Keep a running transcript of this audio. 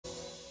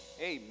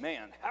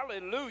Amen.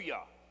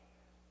 Hallelujah.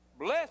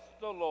 Bless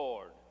the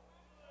Lord.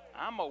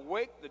 I'm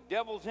awake, the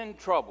devil's in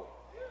trouble.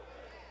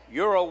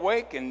 You're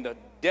awake and the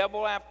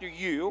devil after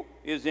you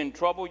is in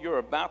trouble. You're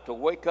about to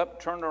wake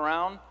up, turn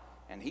around,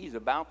 and he's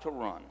about to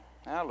run.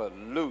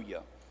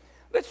 Hallelujah.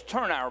 Let's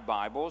turn our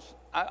Bibles.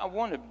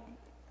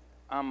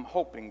 I'm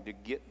hoping to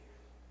get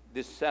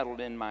this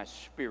settled in my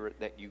spirit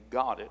that you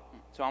got it.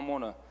 So I'm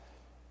going to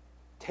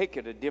take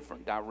it a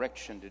different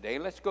direction today.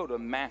 Let's go to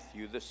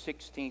Matthew, the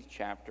 16th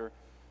chapter,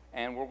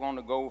 and we're going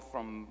to go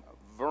from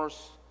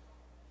verse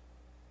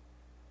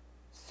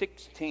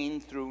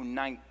 16 through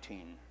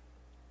 19.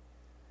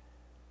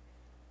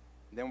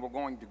 Then we're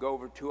going to go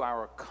over to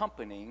our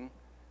accompanying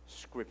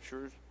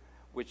scriptures,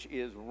 which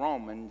is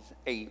Romans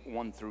 8,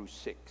 1 through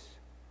 6.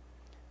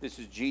 This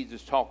is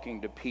Jesus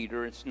talking to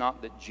Peter. It's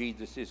not that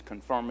Jesus is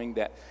confirming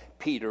that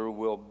Peter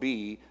will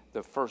be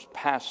the first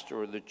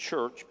pastor of the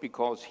church,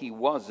 because he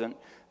wasn't.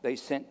 They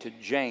sent to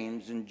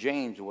James, and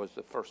James was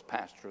the first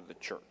pastor of the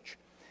church.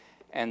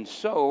 And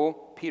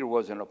so Peter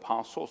was an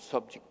apostle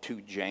subject to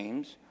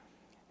James.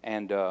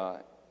 And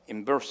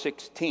in verse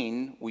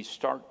 16, we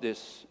start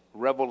this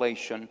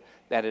revelation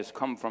that has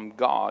come from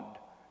God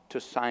to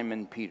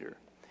Simon Peter.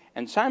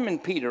 And Simon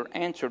Peter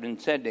answered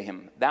and said to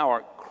him, "Thou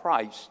art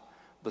Christ,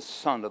 the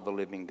Son of the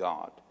living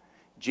God."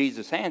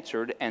 Jesus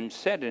answered and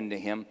said unto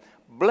him,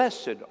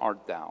 "Blessed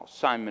art thou,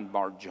 Simon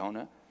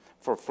Bar-Jonah,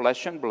 for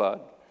flesh and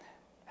blood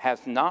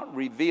hath not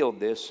revealed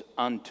this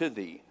unto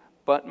thee,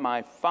 but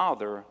my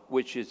Father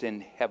which is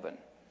in heaven.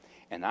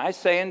 And I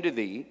say unto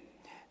thee,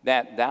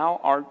 that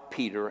thou art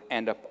Peter,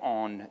 and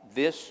upon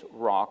this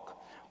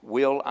rock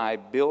will I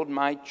build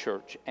my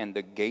church, and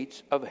the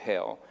gates of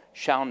hell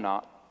shall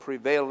not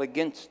prevail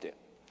against it.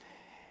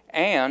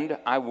 And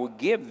I will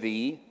give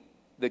thee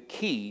the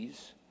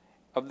keys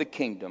of the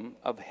kingdom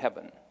of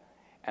heaven.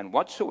 And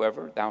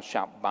whatsoever thou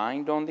shalt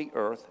bind on the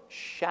earth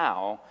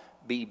shall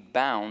be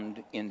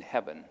bound in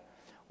heaven.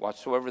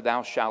 Whatsoever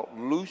thou shalt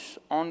loose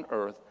on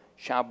earth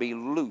shall be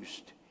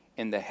loosed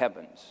in the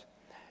heavens."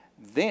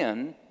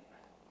 Then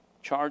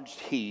charged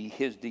he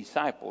his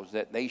disciples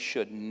that they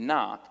should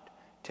not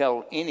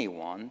tell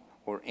anyone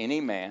or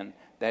any man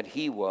that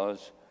he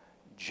was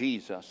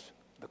Jesus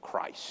the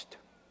Christ.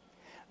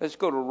 Let's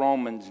go to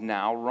Romans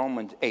now,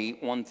 Romans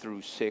 8, 1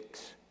 through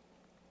 6.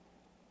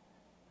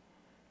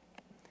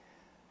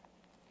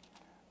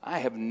 I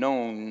have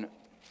known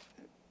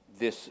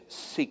this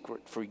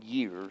secret for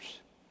years,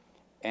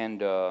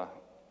 and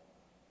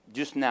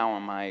just now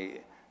am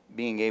I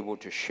being able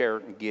to share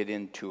it and get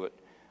into it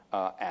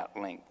at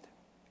length.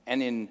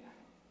 And in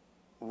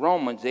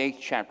Romans 8th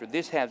chapter,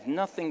 this has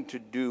nothing to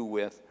do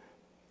with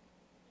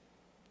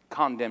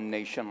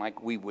condemnation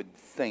like we would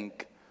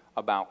think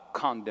about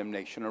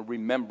condemnation, a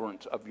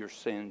remembrance of your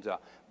sins, a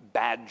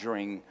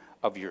badgering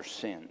of your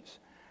sins.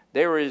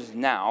 There is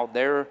now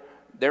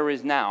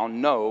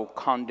no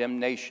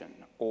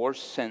condemnation or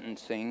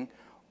sentencing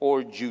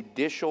or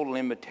judicial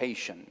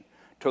limitation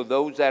to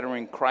those that are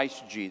in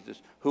Christ Jesus,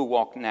 who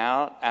walk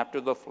now after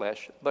the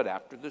flesh, but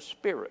after the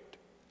Spirit.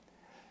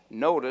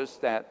 Notice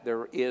that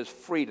there is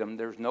freedom.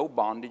 There's no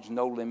bondage,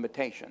 no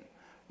limitation,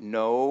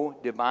 no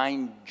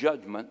divine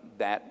judgment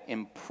that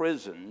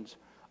imprisons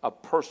a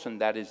person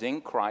that is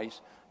in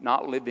Christ,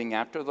 not living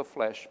after the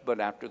flesh,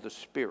 but after the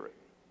Spirit.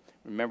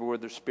 Remember, where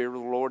the Spirit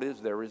of the Lord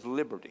is, there is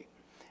liberty.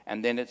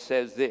 And then it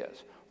says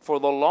this,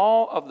 "For the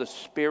law of the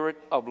Spirit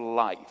of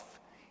life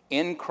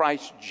in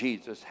Christ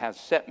Jesus has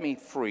set me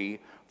free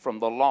from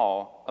the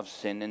law of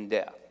sin and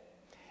death.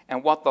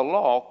 And what the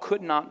law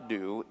could not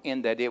do,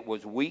 in that it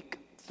was weak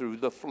through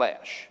the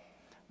flesh,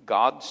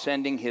 God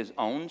sending his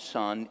own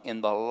Son in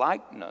the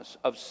likeness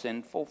of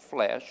sinful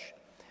flesh,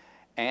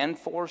 and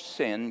for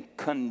sin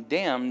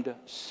condemned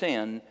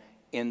sin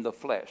in the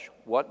flesh."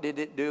 What did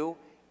it do?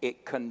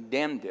 It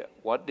condemned it.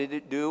 What did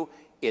it do?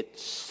 It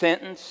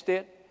sentenced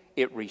it.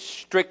 It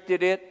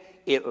restricted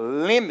it. It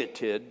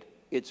limited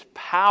its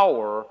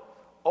power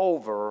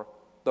over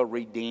the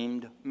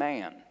redeemed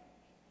man.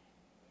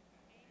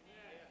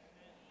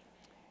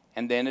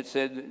 And then it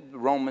said,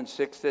 Romans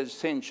 6 says,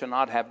 "Sin shall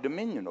not have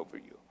dominion over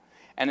you."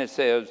 And it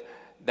says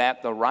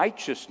that the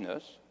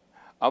righteousness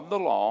of the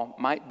law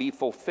might be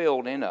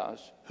fulfilled in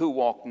us, who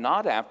walk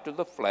not after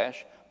the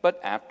flesh, but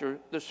after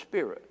the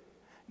Spirit.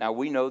 Now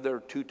we know there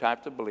are two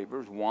types of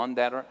believers, one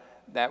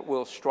that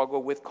will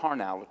struggle with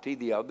carnality,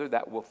 the other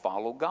that will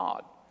follow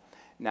God.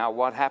 Now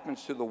what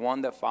happens to the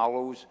one that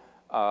follows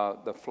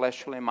the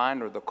fleshly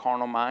mind or the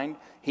carnal mind?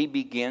 He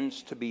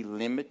begins to be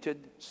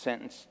limited,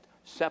 sentenced,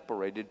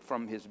 separated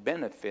from his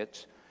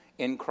benefits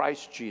in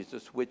Christ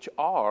Jesus, which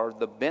are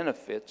the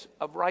benefits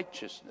of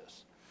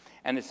righteousness.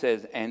 And it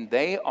says, "And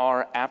they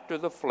are after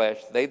the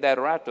flesh, they that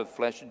are after the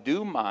flesh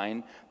do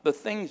mind the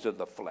things of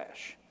the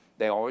flesh."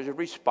 They always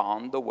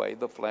respond the way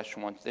the flesh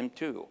wants them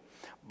to.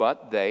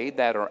 "But they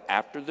that are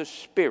after the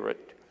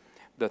Spirit,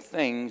 the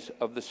things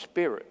of the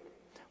Spirit.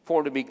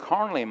 For to be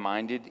carnally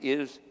minded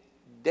is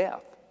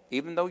death."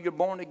 Even though you're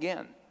born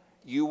again,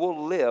 you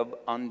will live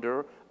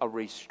under a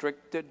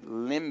restricted,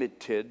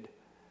 limited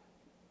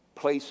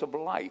place of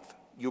life.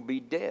 you'll be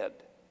dead.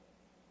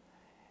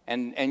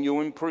 And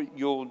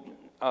you'll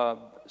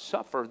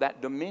suffer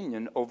that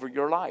dominion over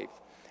your life.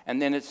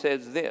 And then it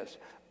says this,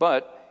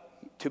 but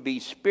to be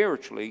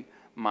spiritually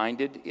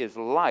minded is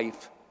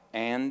life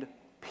and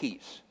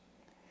peace.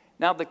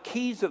 Now, the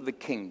keys of the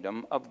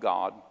kingdom of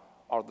God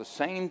are the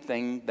same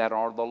thing that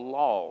are the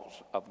laws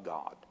of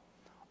God.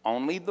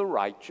 Only the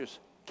righteous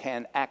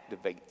can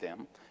activate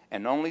them,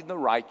 and only the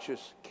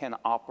righteous can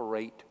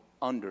operate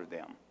under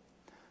them.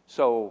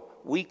 So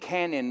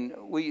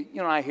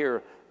I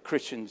hear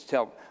Christians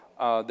tell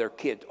their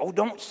kids, oh,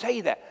 don't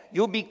say that.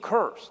 You'll be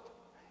cursed.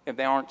 If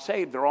they aren't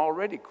saved, they're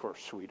already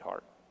cursed,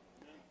 sweetheart.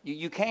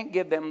 You can't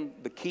give them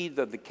the keys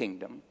of the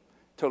kingdom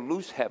to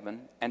loose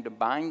heaven and to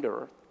bind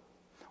earth,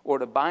 or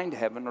to bind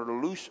heaven or to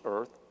loose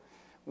earth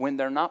when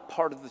they're not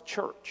part of the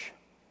church.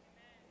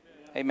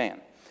 Amen.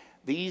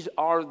 These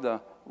are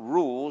the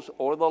rules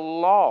or the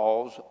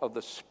laws of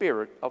the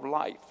spirit of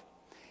life.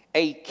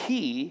 A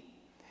key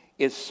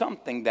is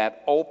something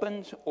that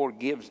opens or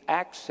gives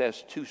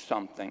access to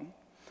something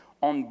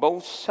on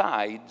both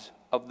sides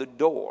of the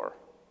door.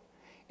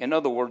 In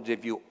other words,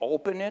 if you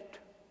open it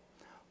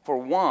for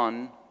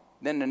one,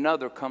 then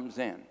another comes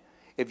in.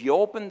 If you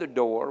open the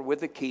door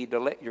with a key to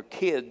let your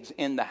kids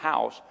in the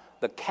house,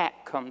 the cat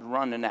comes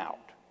running out.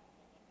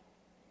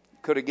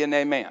 Could I get an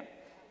amen?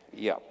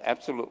 Yeah,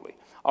 absolutely.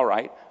 All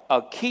right.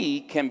 A key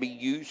can be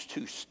used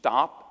to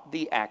stop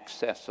the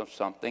access of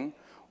something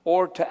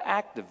or to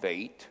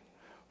activate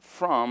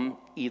from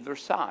either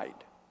side.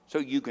 So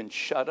you can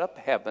shut up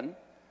heaven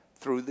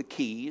through the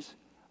keys,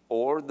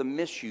 or the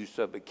misuse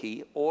of a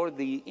key, or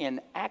the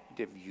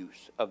inactive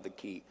use of the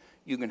key.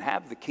 You can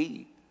have the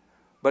key,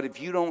 but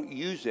if you don't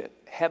use it,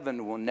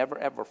 heaven will never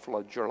ever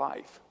flood your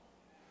life.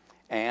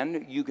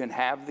 And you can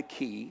have the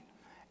key,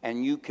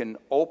 and you can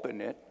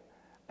open it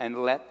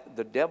and let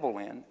the devil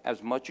in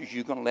as much as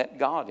you can let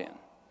God in.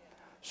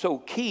 So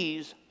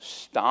keys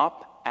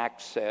stop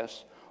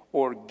access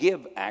or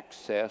give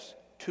access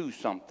to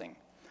something.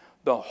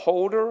 The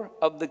holder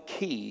of the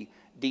key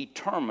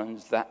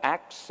determines the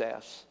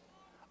access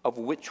of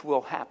which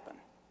will happen.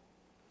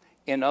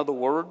 In other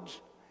words,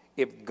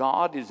 if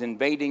God is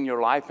invading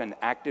your life and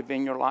active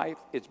in your life,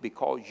 it's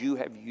because you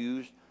have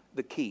used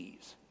the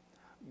keys.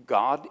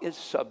 God is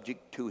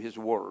subject to His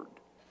Word.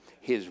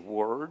 His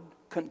Word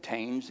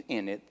contains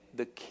in it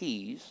the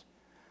keys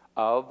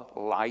of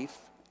life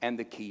and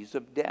the keys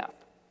of death.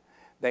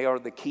 They are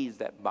the keys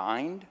that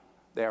bind.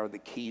 They are the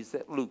keys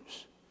that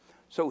loose.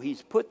 So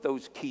He's put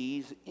those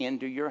keys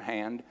into your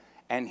hand,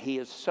 and He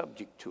is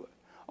subject to it.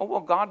 Oh,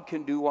 well, God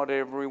can do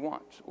whatever He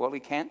wants. Well, He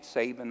can't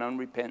save an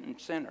unrepentant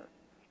sinner.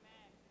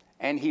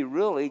 And He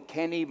really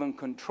can't even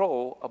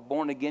control a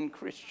born-again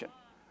Christian,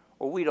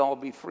 or we'd all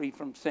be free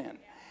from sin.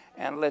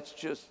 And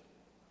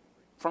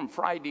from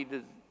Friday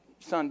to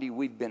Sunday,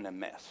 we've been a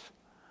mess.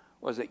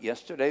 Was it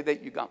yesterday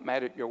that you got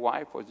mad at your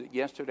wife? Was it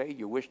yesterday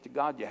you wished to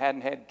God you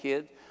hadn't had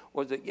kids?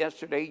 Was it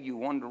yesterday you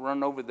wanted to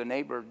run over the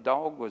neighbor's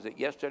dog? Was it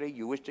yesterday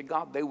you wished to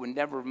God they would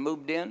never have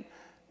moved in?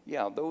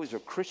 Yeah, those are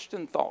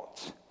Christian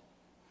thoughts.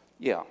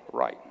 Yeah,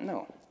 right.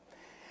 No.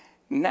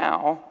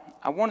 Now,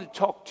 I want to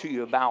talk to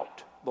you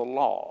about the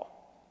law.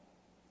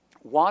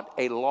 What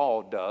a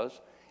law does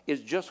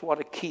is just what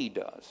a key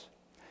does.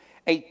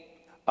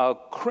 A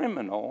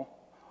criminal,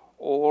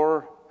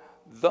 or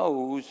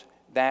those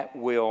that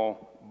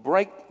will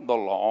break the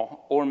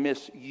law or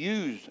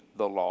misuse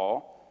the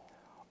law,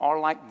 are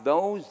like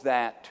those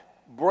that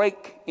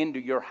break into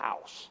your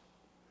house.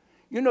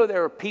 You know,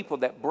 there are people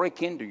that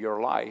break into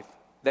your life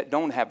that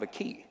don't have a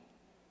key.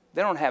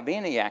 They don't have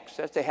any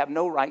access. They have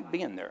no right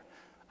being there.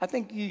 I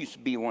think you used to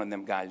be one of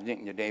them guys,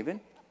 didn't you, David?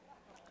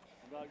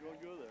 I'm not going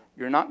to go there.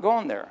 You're not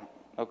going there.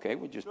 Okay,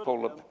 we just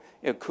pull up.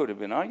 It could have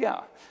been. Oh,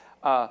 yeah.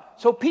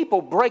 So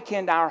people break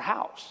into our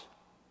house.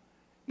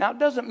 Now, it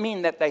doesn't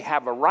mean that they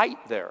have a right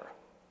there.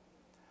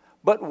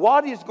 But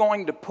what is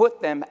going to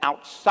put them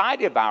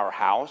outside of our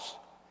house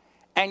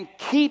and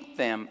keep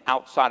them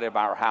outside of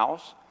our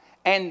house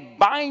and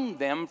bind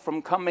them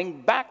from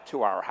coming back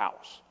to our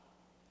house?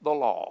 The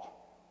law.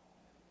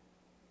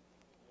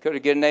 Could I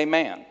get an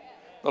amen?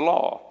 The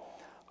law.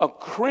 A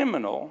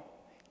criminal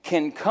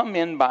can come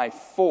in by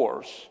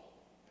force,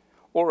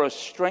 or a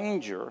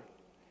stranger,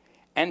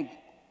 and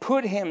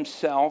put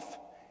himself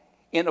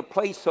in a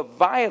place of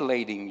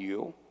violating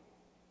you,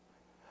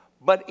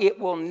 but it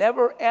will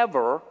never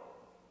ever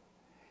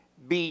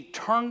be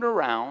turned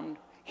around,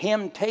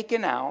 him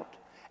taken out,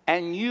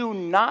 and you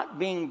not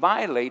being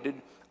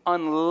violated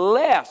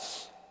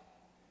unless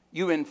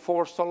you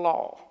enforce the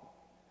law.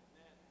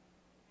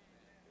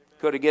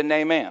 Could I get an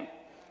amen?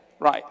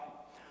 Right.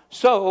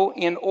 So,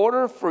 in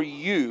order for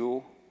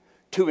you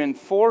to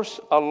enforce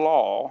a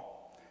law,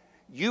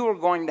 you are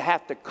going to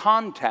have to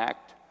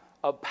contact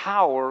a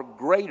power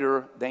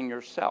greater than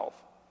yourself,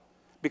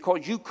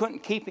 because you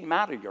couldn't keep him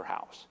out of your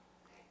house.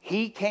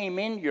 He came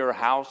into your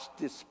house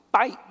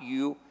despite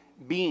you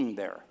being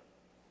there.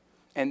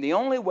 And the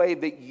only way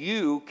that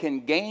you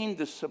can gain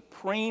the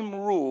supreme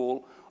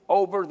rule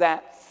over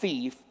that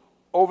thief,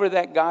 over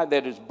that guy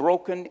that has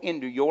broken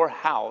into your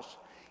house,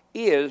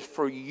 is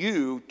for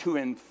you to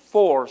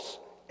enforce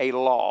a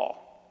law.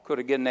 Could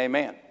I get an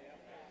amen?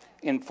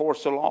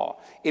 Enforce a law.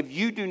 If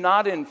you do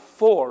not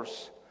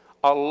enforce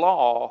a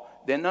law,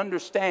 then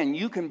understand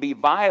you can be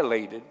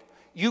violated,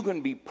 you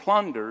can be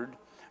plundered,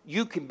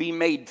 you can be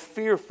made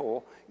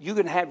fearful, you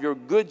can have your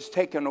goods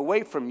taken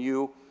away from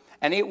you,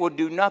 and it will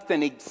do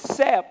nothing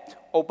except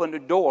open the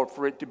door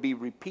for it to be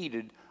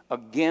repeated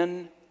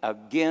again,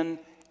 again,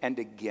 and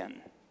again.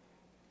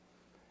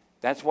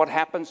 That's what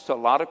happens to a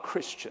lot of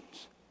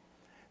Christians.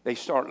 They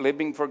start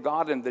living for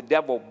God and the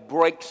devil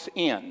breaks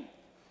in.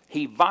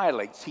 He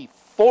violates, he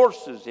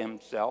forces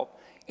himself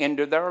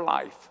into their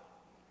life.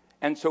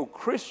 And so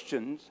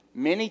Christians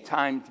many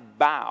times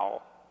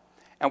bow.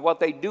 And what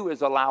they do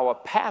is allow a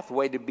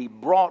pathway to be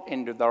brought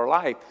into their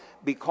life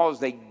because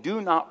they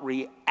do not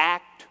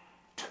react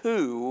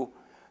to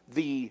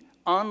the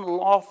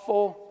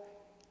unlawful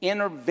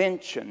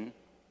intervention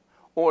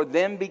or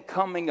them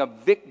becoming a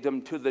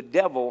victim to the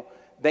devil.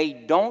 They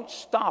don't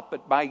stop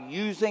it by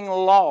using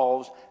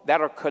laws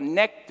that are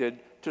connected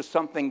to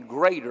something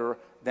greater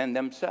than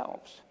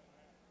themselves.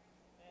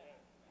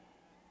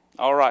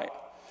 All right.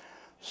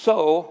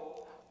 So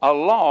a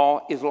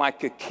law is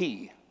like a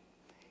key.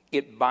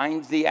 It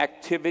binds the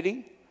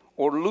activity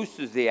or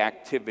looses the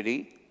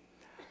activity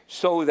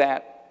so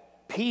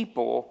that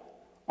people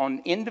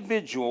on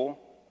individual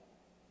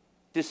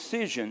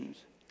decisions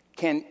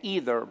can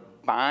either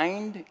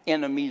bind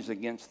enemies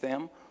against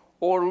them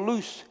or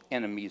loose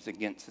enemies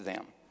against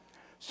them.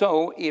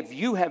 So if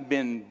you have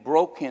been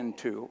broke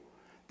into,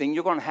 then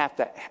you're going to have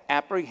to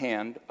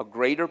apprehend a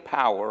greater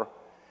power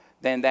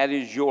than that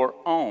is your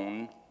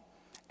own,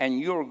 and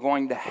you're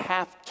going to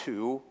have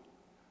to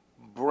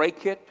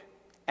break it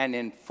and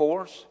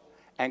enforce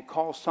and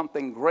call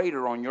something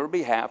greater on your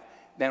behalf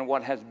than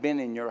what has been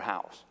in your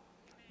house.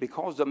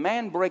 Because the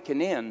man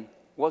breaking in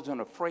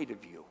wasn't afraid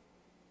of you.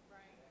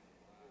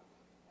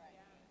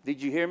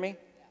 Did you hear me?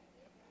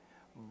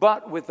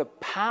 But with the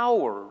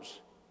powers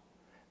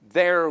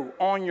there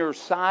on your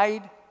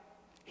side,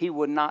 he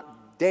would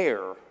not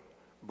dare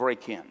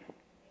break in.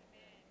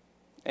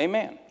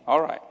 Amen.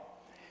 All right.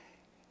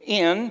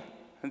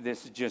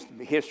 This is just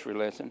a history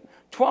lesson,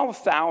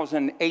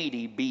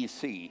 12,080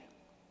 BC,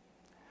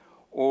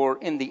 or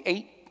in the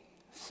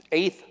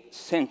 8th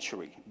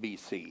century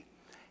BC,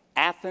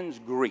 Athens,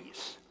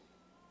 Greece,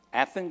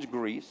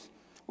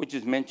 which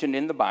is mentioned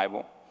in the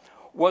Bible,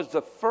 was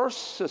the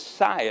first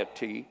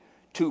society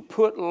to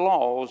put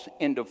laws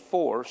into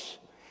force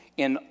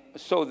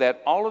so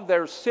that all of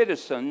their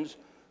citizens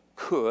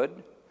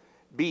could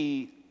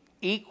be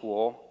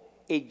equal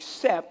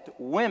except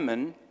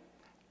women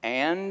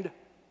and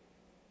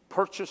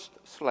purchased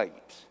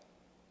slaves.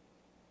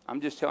 I'm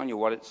just telling you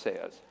what it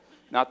says.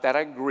 Not that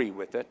I agree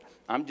with it.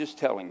 I'm just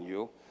telling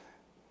you,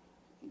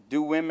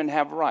 do women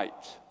have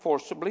rights?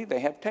 Forcibly, they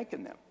have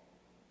taken them.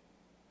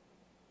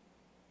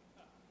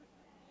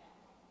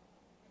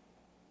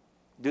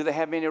 Do they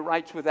have any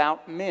rights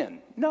without men?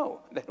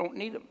 No, they don't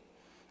need them.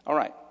 All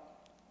right,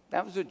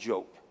 that was a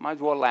joke. Might as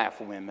well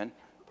laugh, women.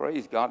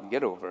 Praise God and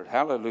get over it.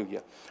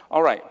 Hallelujah.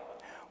 All right,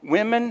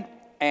 women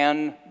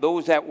and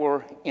those that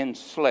were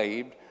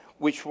enslaved,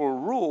 which were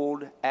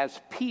ruled as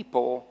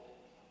people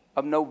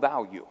of no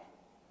value.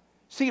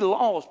 See,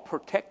 laws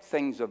protect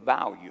things of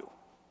value.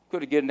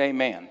 Could I get an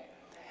amen?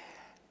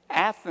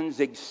 Athens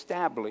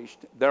established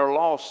their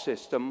law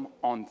system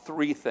on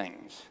three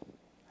things.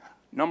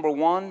 Number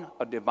one,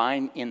 a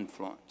divine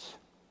influence.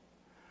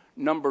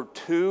 Number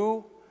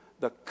two,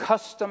 the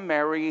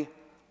customary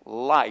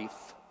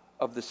life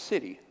of the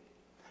city.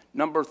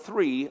 Number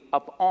three,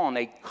 upon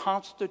a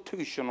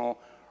constitutional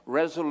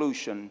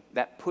resolution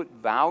that put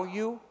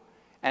value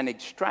and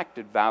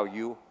extracted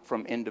value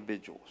from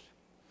individuals.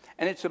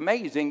 And it's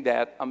amazing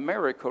that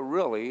America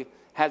really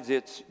has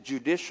its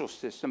judicial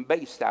system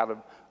based out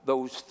of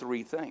those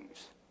three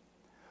things.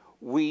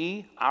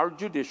 Our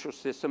judicial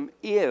system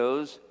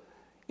is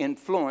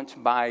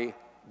influenced by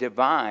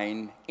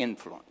divine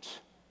influence.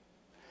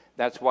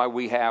 That's why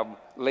we have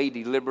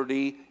Lady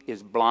Liberty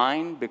is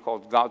blind,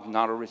 because God's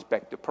not a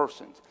respecter of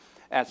persons.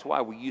 That's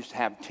why we used to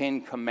have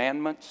 10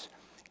 commandments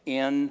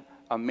in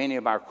many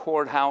of our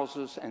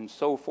courthouses and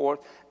so forth,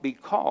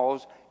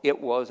 because it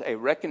was a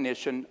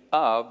recognition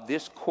of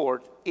this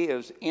court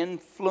is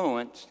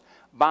influenced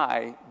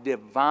by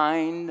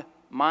divine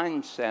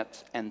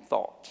mindsets and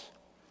thoughts.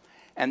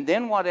 And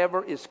then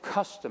whatever is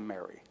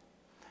customary.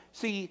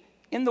 See,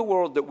 in the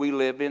world that we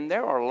live in,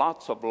 there are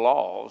lots of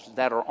laws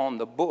that are on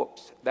the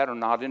books that are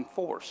not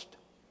enforced.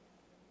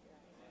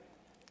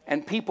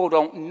 And people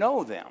don't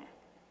know them.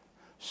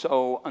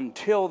 So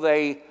until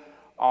they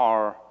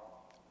are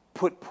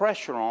put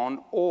pressure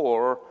on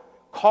or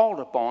called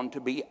upon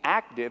to be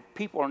active,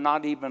 people are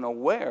not even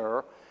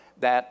aware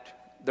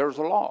that there's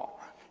a law.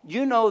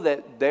 You know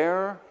that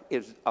there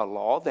is a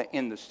law that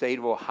in the state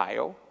of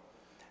Ohio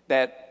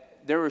that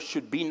there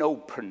should be no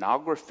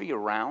pornography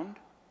around,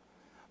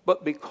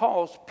 but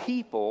because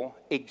people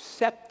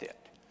accept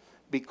it,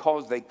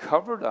 because they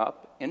covered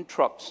up in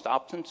truck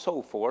stops and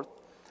so forth,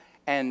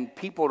 and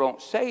people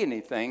don't say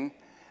anything,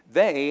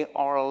 they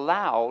are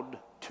allowed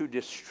to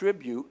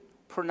distribute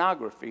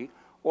pornography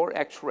or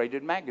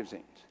X-rated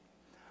magazines.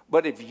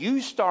 But if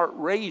you start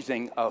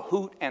raising a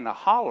hoot and a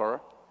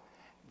holler,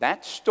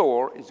 that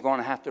store is going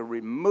to have to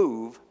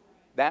remove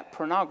that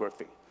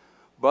pornography.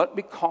 But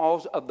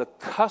because of the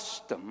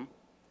custom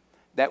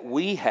that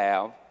we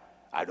have,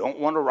 I don't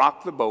want to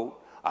rock the boat,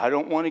 I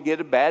don't want to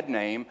get a bad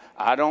name,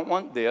 I don't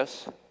want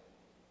this,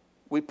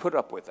 we put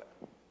up with it.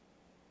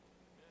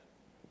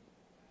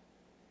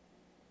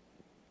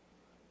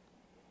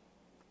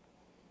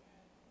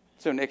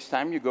 So next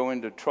time you go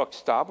into a truck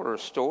stop or a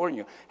store and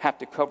you have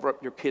to cover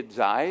up your kid's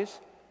eyes,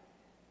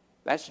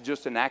 that's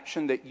just an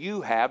action that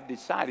you have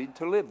decided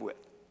to live with.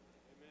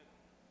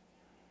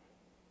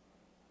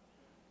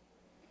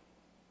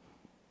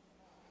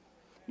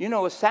 You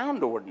know, a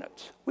sound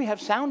ordinance. We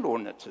have sound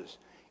ordinances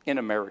in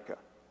America,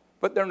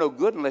 but they're no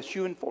good unless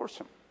you enforce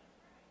them.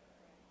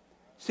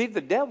 See,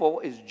 the devil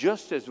is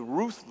just as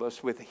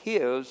ruthless with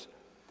his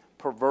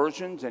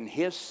perversions and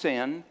his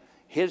sin,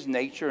 his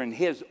nature, and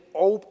his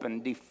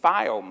open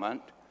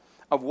defilement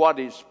of what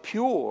is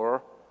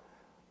pure,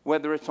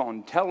 whether it's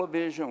on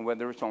television,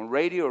 whether it's on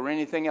radio or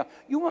anything else.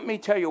 You want me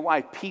to tell you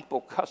why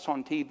people cuss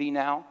on TV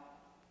now?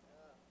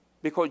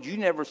 Because you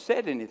never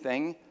said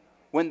anything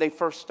when they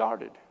first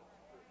started.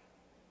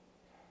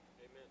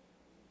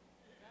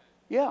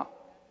 Yeah.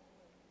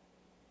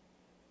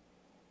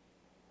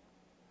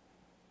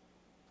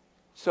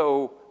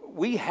 So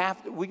we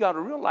got to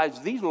realize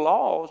these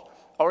laws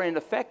are in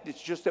effect.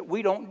 It's just that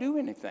we don't do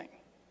anything.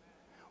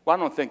 Well, I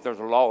don't think there's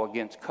a law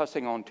against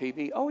cussing on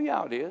TV. Oh,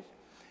 yeah, it is.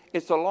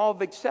 It's a law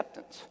of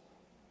acceptance.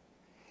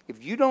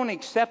 If you don't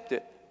accept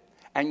it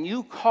and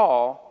you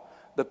call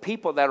the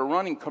people that are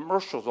running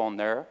commercials on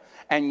there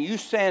and you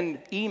send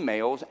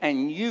emails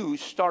and you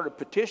start a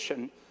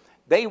petition,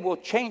 they will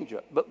change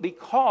it. But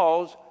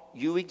because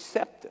you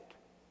accept it,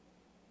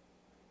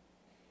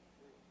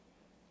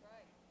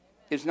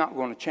 it's not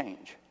going to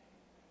change.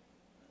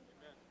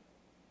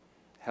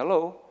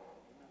 Hello?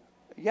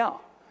 Yeah.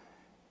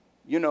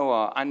 You know,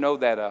 I know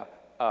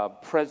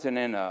that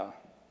President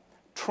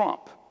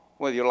Trump,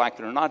 whether you like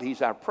it or not,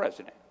 he's our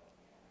president.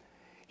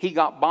 He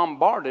got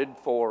bombarded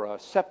for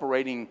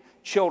separating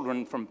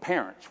children from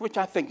parents, which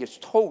I think is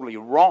totally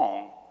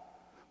wrong.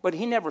 But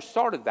he never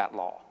started that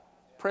law.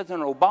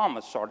 President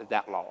Obama started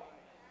that law.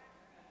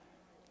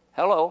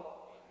 Hello?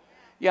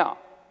 Yeah.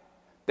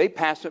 They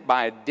passed it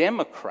by a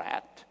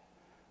Democrat,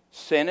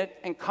 Senate,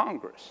 and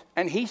Congress.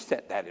 And he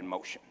set that in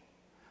motion.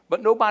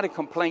 But nobody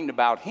complained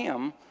about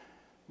him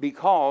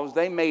because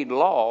they made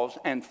laws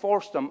and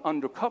forced them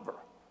undercover.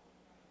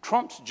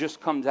 Trump's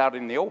just comes out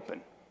in the open.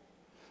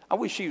 I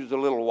wish he was a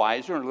little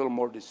wiser and a little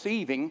more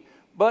deceiving,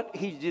 but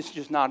he's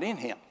just not in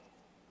him.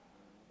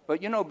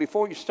 But you know,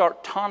 before you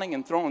start taunting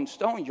and throwing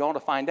stones, you ought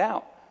to find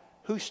out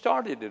who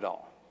started it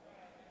all.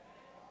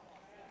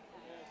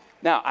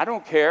 Now, I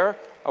don't care,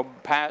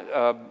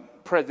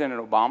 President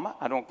Obama,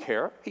 I don't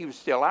care. He was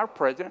still our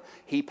president.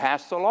 He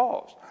passed the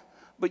laws.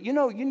 But you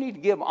know, you need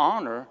to give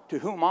honor to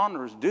whom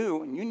honor is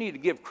due, and you need to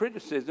give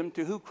criticism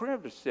to who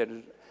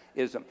criticism.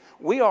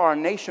 We are a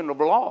nation of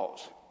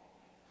laws.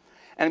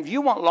 And if you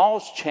want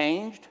laws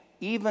changed,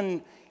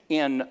 even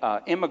in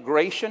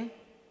immigration,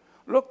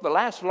 look, the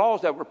last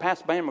laws that were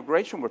passed by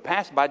immigration were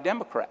passed by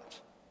Democrats.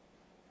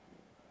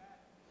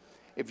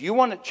 If you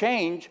want to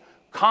change,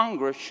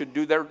 Congress should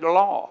do their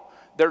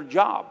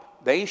job.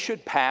 They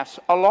should pass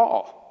a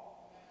law.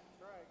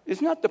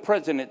 It's not the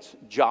president's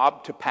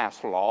job to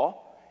pass law.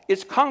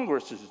 It's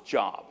Congress's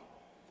job.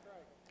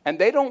 And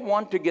they don't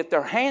want to get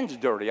their hands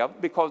dirty of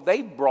it because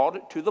they brought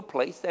it to the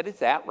place that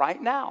it's at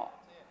right now.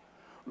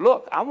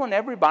 Look, I want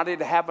everybody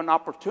to have an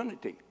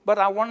opportunity, but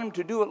I want them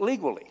to do it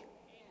legally.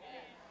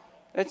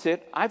 That's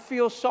it. I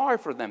feel sorry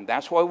for them.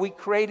 That's why we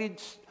created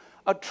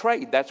a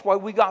trade. That's why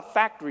we got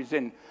factories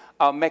in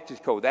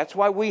Mexico. That's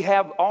why we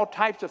have all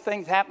types of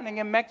things happening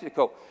in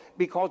Mexico,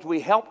 because we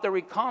helped their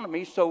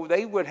economy so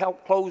they would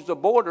help close the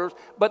borders,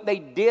 but they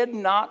did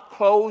not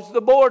close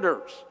the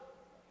borders.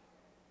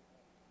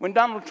 When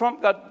Donald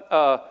Trump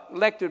got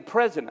elected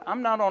president,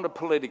 I'm not on a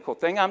political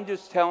thing. I'm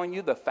just telling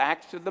you the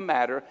facts of the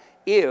matter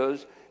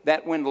is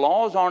that when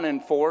laws aren't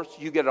enforced,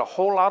 you get a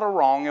whole lot of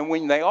wrong, and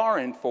when they are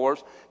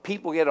enforced,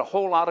 people get a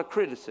whole lot of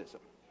criticism.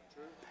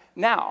 True.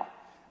 Now,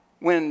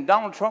 when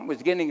Donald Trump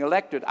was getting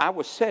elected, I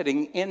was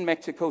sitting in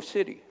Mexico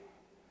City,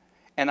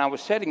 and I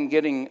was sitting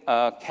getting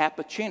a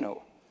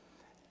cappuccino,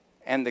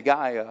 and the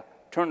guy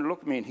turned and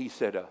looked at me, and he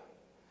said,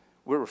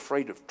 "We're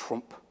afraid of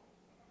Trump."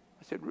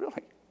 I said,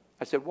 "Really?"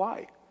 I said,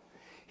 "Why?"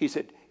 He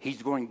said,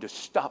 "He's going to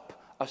stop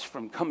us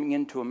from coming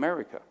into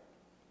America."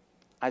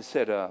 I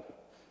said,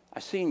 "I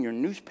see in your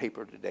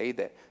newspaper today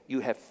that you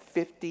have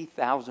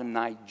 50,000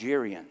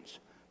 Nigerians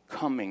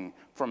coming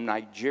from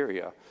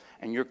Nigeria,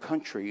 and your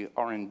country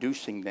are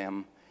inducing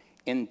them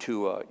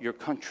into your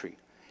country.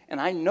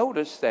 And I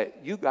noticed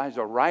that you guys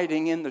are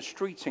rioting in the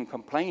streets and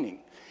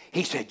complaining."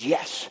 He said,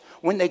 "Yes,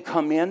 when they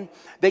come in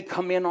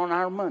on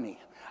our money.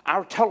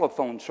 Our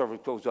telephone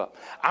service goes up.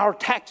 Our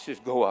taxes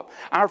go up.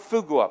 Our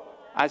food go up."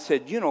 I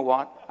said, you know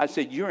what? I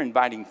said, you're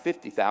inviting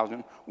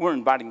 50,000. We're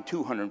inviting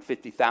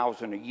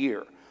 250,000 a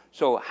year.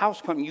 So how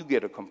come you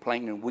get a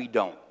complaint and we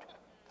don't?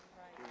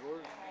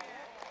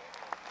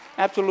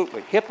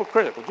 Absolutely.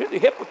 Hypocritical. Just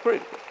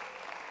hypocritical.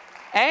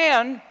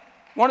 And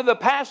one of the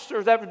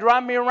pastors that would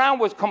drive me around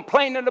was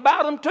complaining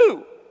about them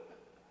too.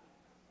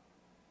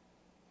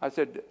 I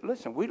said,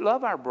 listen, we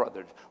love our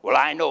brothers. Well,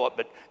 I know it,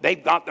 but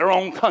they've got their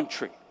own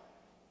country.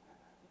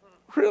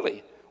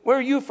 Really? Where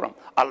are you from?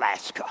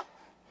 Alaska.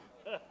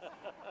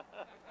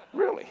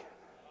 Really?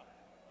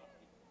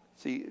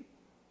 See,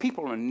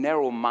 people are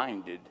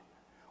narrow-minded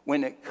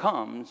when it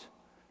comes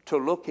to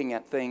looking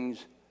at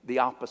things the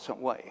opposite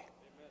way.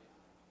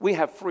 We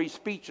have free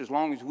speech as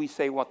long as we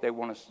say what they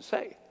want us to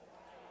say.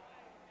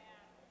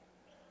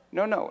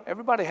 No,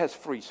 everybody has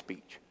free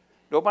speech.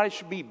 Nobody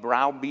should be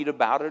browbeat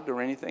about it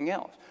or anything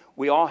else.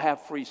 We all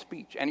have free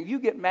speech. And if you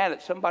get mad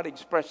at somebody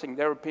expressing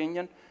their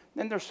opinion,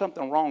 then there's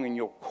something wrong in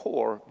your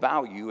core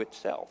value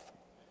itself.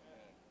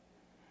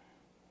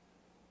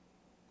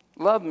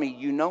 Love me,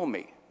 you know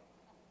me.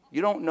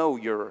 You don't know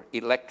your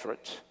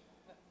electorates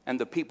and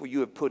the people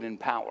you have put in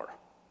power.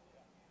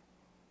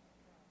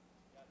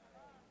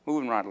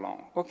 Moving right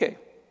along. Okay.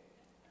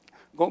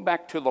 Go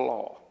back to the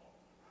law.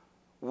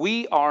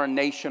 We are a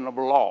nation of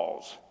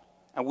laws,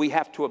 and we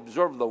have to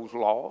observe those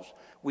laws.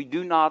 We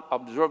do not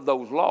observe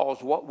those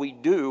laws. What we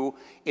do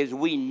is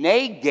we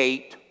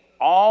negate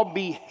all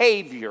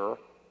behavior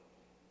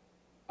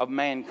of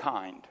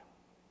mankind.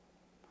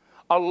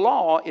 A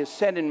law is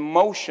set in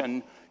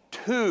motion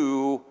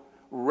to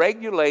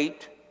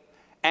regulate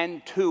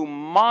and to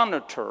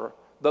monitor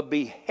the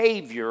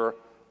behavior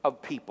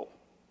of people.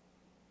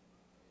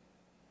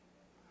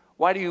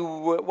 Why do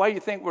you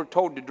think we're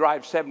told to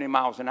drive 70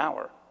 miles an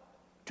hour?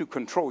 To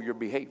control your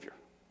behavior.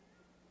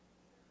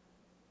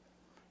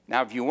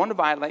 Now, if you want to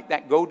violate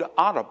that, go to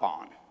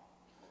Audubon.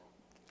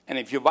 And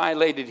if you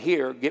violate it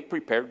here, get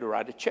prepared to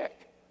write a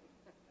check.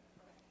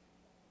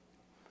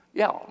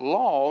 Yeah,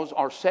 laws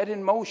are set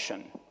in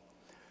motion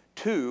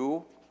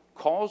to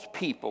cause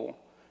people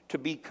to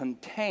be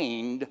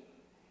contained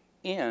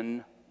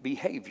in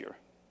behavior.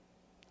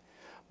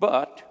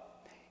 But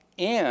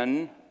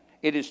it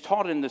is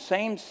taught in the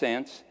same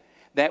sense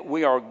that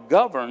we are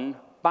governed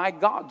by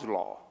God's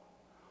law.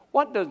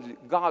 What does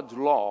God's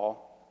law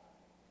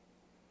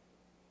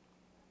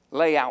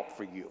lay out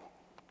for you?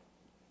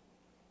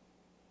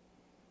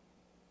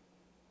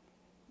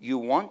 You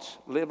once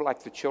lived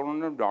like the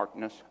children of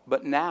darkness,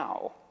 but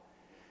now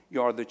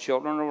you are the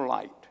children of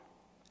light.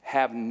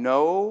 Have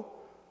no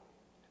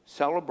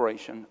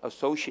celebration,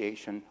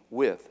 association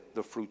with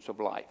the fruits of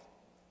life.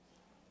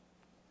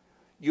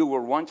 You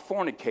were once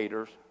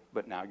fornicators,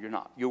 but now you're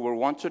not. You were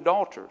once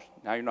adulterers,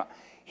 now you're not.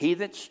 He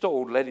that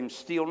stole, let him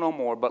steal no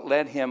more, but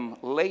let him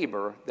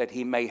labor that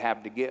he may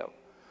have to give.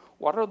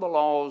 What are the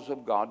laws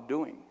of God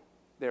doing?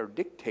 They're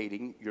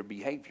dictating your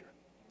behavior.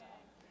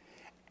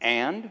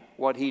 And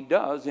what he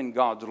does in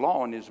God's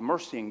law and his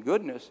mercy and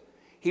goodness,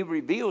 he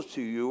reveals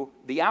to you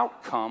the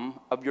outcome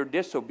of your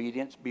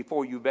disobedience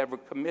before you've ever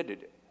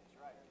committed it.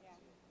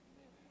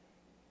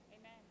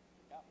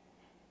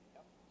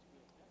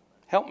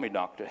 Help me,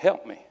 doctor,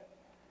 help me.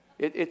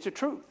 It's a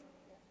truth.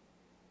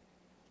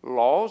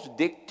 Laws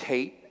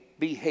dictate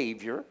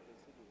behavior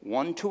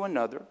one to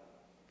another,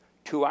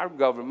 to our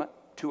government,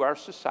 to our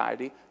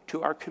society,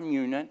 to our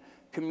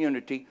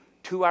community,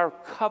 to our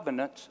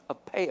covenants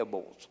of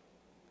payables.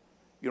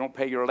 You don't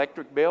pay your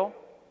electric bill?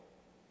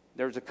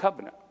 There's a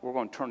covenant. We're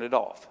going to turn it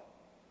off.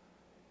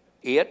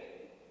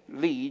 It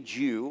leads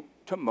you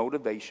to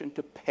motivation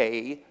to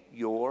pay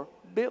your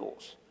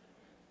bills.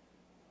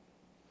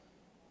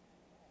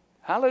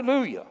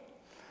 Hallelujah.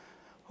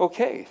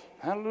 Okay,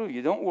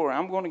 hallelujah. Don't worry,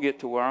 I'm going to get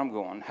to where I'm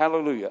going.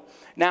 Hallelujah.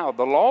 Now,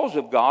 the laws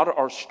of God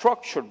are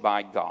structured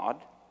by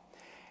God,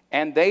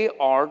 and they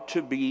are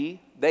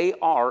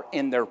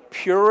in their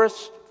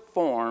purest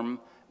form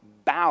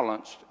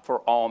balanced for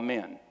all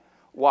men.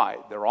 Why?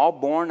 They're all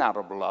born out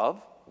of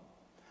love.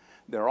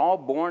 They're all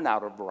born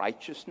out of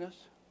righteousness.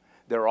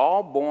 They're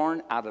all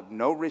born out of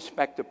no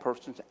respect of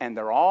persons, and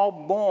they're all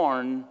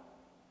born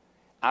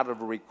out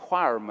of a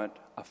requirement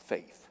of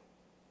faith.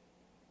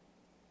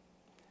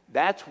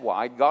 That's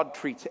why God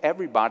treats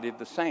everybody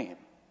the same.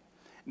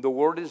 The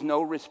word is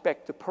no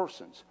respect to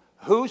persons.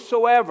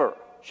 Whosoever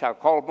shall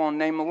call upon the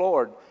name of the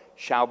Lord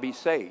shall be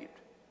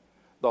saved.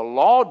 The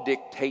law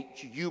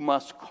dictates you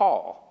must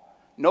call.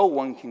 No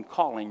one can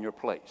call in your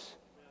place.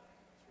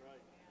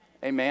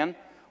 Amen?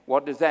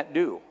 What does that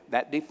do?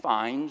 That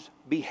defines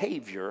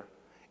behavior.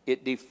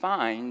 It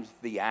defines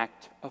the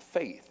act of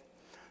faith.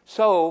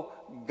 So,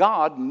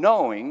 God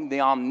knowing,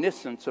 the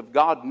omniscience of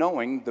God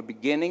knowing the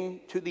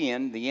beginning to the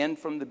end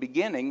from the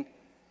beginning,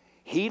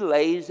 he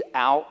lays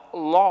out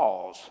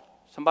laws.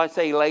 Somebody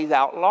say he lays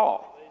out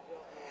law.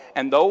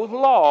 And those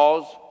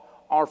laws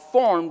are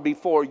formed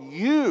before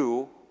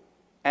you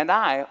and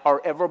I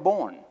are ever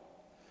born.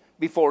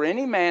 Before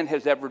any man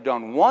has ever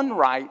done one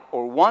right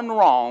or one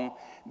wrong,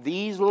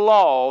 these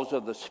laws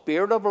of the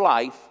Spirit of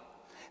life,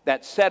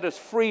 that set us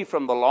free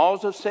from the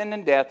laws of sin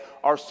and death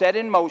are set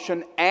in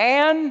motion,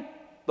 and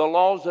the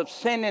laws of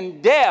sin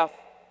and death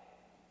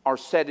are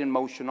set in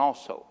motion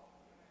also.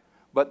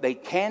 But they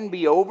can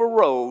be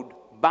overrode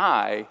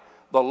by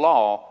the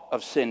law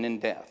of sin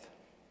and death.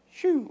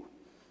 Shoo.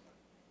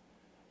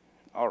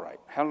 All right.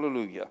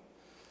 Hallelujah.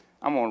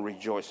 I'm going to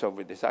rejoice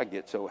over this. I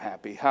get so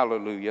happy.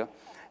 Hallelujah.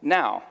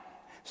 Now,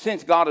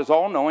 since God is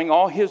all-knowing,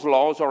 all his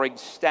laws are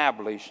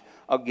established,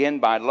 again,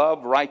 by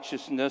love,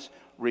 righteousness,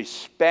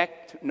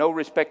 respect, no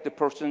respect to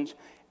persons,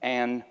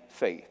 and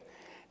faith.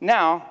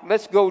 Now,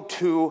 let's go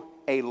to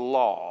a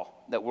law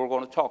that we're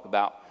going to talk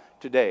about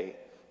today.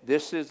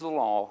 This is the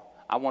law.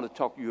 I want to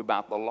talk to you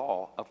about the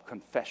law of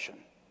confession.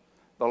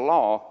 The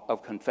law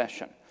of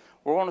confession.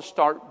 We're going to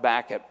start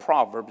back at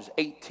Proverbs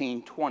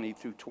 18:20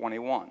 through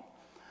 21.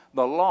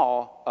 The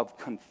law of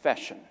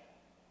confession.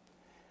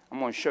 I'm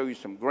going to show you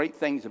some great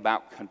things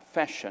about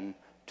confession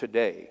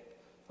today,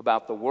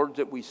 about the words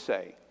that we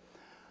say.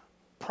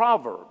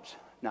 Proverbs.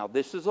 Now,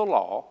 this is a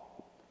law.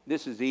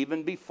 This is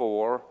even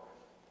before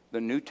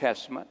the New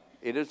Testament.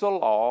 It is a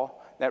law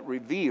that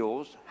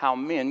reveals how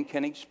men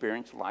can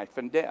experience life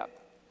and death.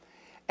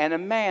 And a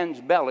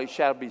man's belly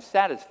shall be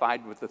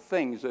satisfied with the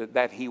things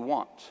that he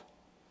wants.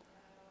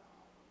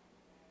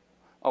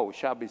 Oh,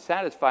 shall be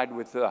satisfied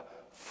with the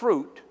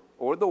fruit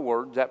or the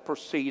words that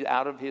proceed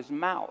out of his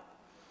mouth.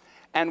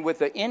 And with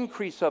the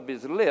increase of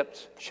his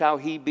lips shall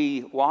he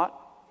be what?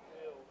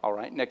 All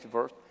right, next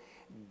verse.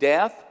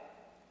 Death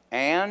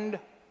and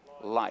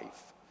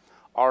life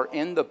are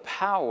in the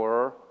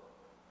power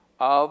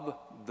of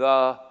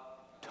the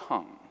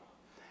tongue.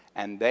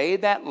 And they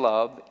that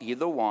love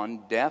either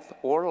one, death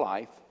or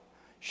life,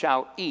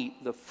 shall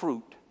eat the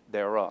fruit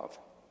thereof.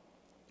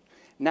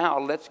 Now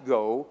let's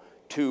go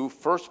to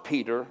 1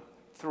 Peter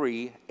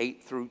 3,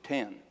 8 through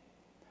 10.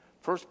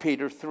 1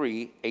 Peter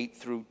 3, 8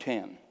 through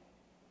 10.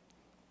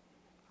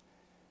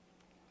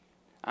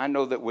 I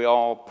know that we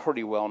all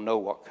pretty well know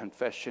what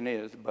confession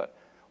is, but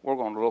we're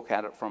going to look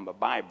at it from a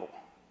Bible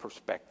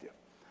perspective.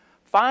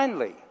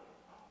 Finally,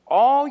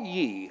 all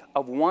ye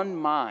of one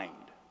mind,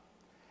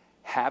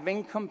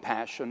 having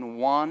compassion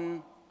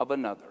one of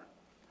another.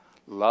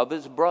 Love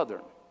his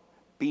brethren.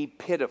 Be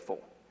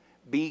pitiful.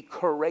 Be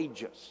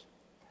courageous.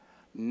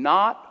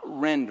 Not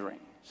rendering.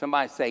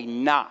 Somebody say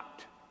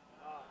not.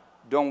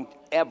 Don't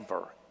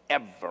ever,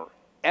 ever,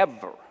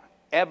 ever,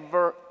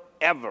 ever,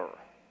 ever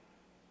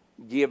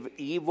give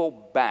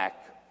evil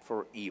back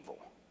for evil.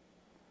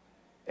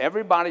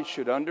 Everybody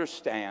should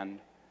understand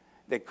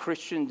that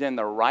Christians in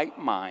their right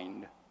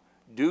mind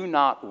do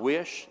not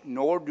wish,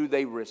 nor do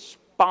they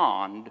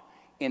respond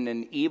in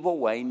an evil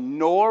way,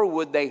 nor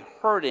would they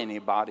hurt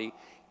anybody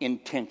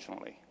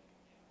intentionally.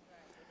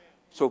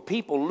 So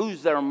people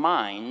lose their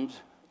minds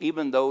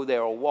even though they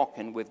are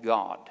walking with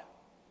God.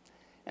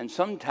 And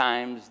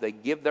sometimes they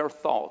give their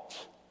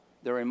thoughts,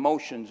 their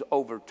emotions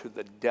over to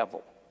the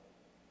devil.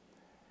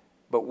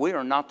 But we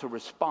are not to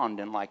respond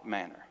in like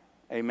manner.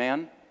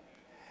 Amen?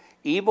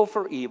 Evil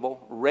for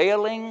evil,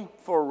 railing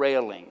for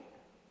railing.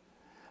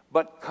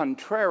 But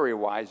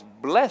contrariwise,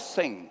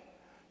 blessing,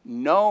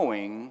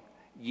 knowing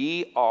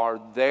ye are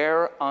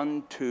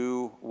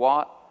thereunto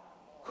what?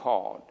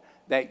 Called.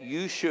 That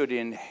you should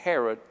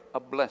inherit a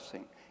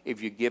blessing.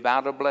 If you give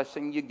out a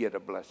blessing, you get a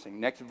blessing.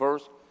 Next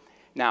verse.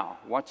 Now,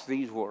 what's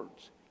these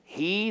words?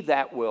 He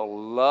that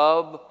will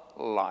love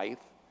life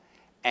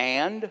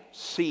and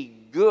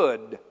see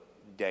good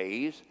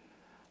days,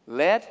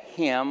 let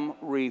him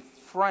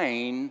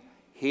refrain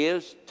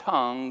his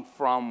tongue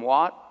from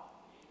what?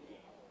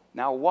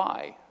 Now,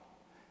 why?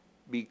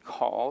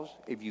 Because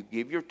if you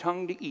give your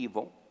tongue to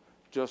evil,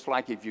 just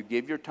like if you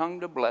give your tongue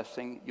to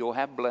blessing, you'll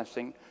have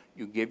blessing.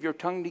 You give your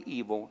tongue to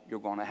evil, you're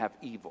going to have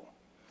evil.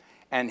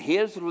 And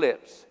his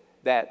lips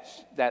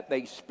that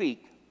they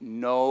speak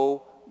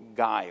no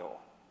guile.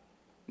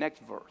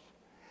 Next verse.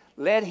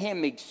 Let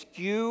him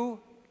eschew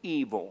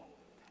evil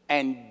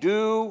and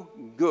do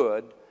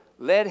good.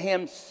 Let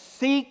him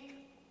seek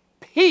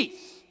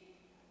peace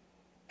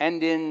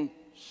and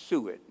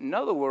ensue it. In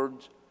other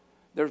words,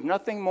 there's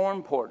nothing more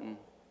important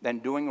than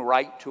doing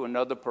right to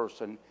another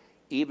person,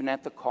 even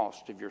at the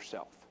cost of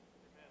yourself.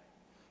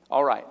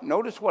 All right,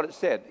 notice what it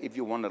said. If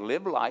you want to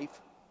live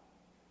life,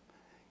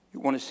 you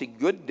want to see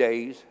good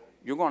days,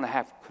 you're going to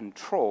have to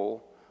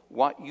control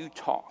what you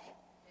talk.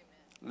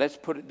 Amen. Let's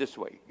put it this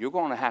way. You're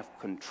going to have to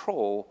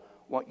control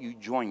what you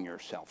join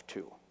yourself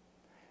to.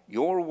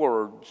 Your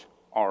words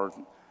are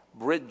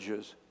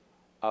bridges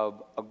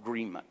of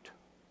agreement.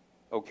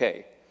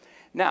 Okay.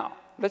 Now,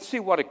 let's see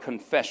what a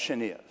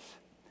confession is.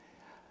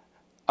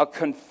 A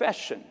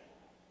confession,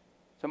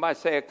 somebody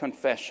say a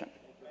confession,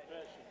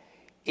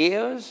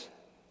 is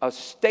a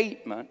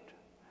statement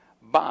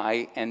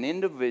by an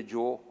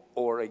individual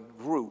or a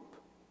group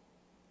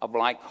of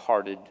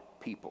like-hearted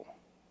people.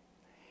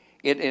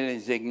 It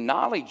is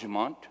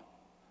acknowledgement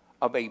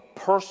of a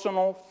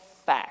personal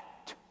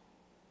fact.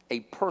 A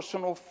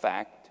personal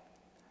fact.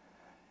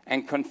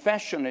 And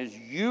confession is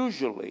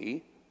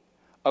usually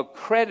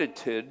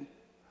accredited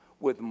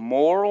with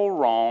moral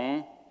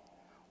wrong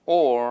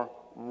or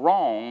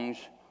wrongs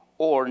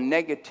or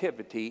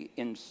negativity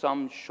in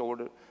some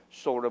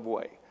sort of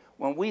way.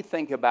 When we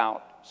think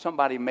about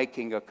somebody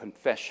making a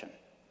confession,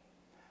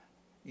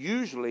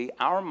 usually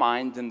our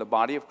mind in the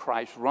body of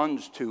Christ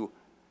runs to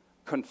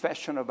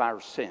confession of our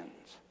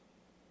sins,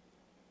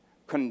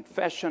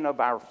 confession of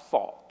our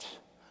faults,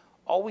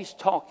 always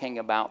talking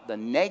about the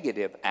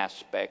negative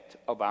aspect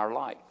of our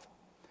life,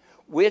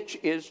 which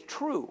is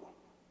true.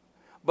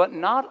 But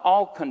not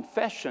all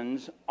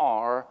confessions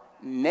are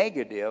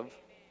negative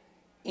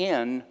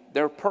in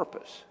their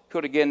purpose.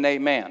 Could again,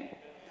 amen.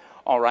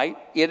 All right.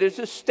 It is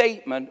a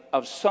statement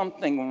of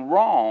something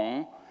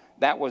wrong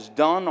that was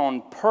done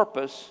on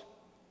purpose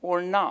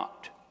or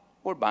not,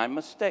 or by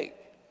mistake.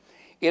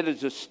 It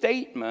is a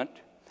statement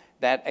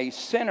that a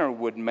sinner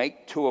would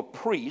make to a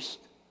priest,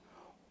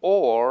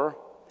 or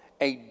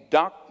a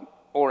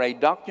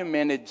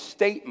documented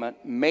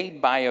statement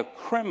made by a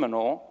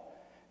criminal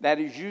that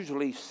is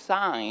usually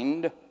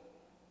signed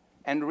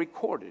and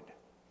recorded.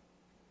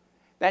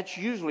 That's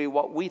usually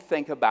what we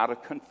think about a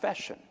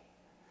confession.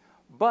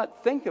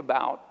 But think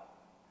about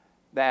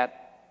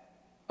that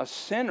a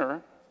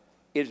sinner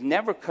is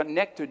never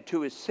connected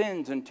to his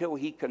sins until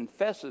he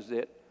confesses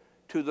it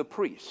to the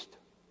priest.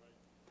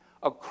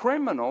 A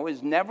criminal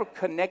is never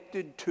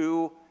connected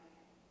to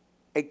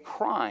a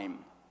crime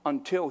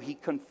until he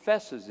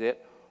confesses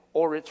it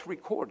or it's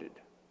recorded.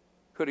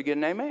 Could I get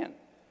an amen?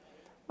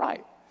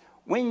 Right.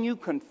 When you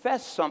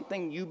confess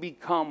something, you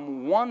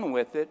become one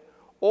with it,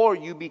 or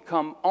you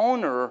become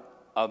owner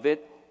of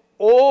it,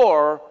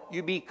 or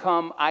you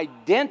become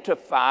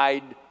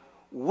identified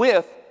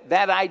with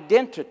that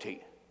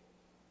identity.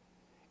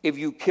 If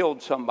you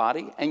killed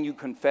somebody and you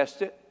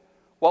confessed it,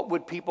 what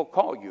would people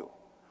call you?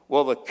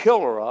 Well, the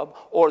killer of,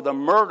 or the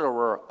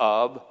murderer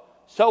of,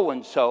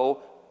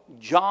 so-and-so,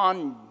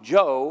 John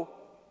Joe,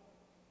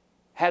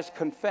 has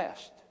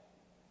confessed.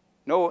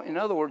 No, in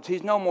other words,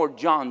 he's no more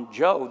John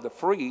Joe the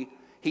free,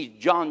 he's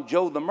John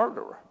Joe the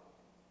murderer.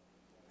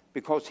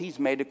 Because he's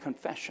made a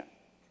confession.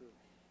 True.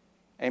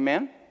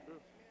 Amen? True.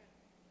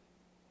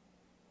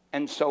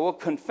 And so a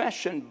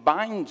confession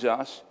binds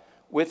us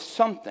with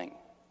something.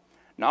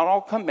 Not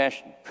all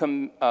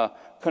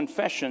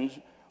confessions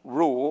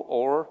rule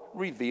or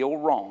reveal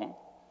wrong.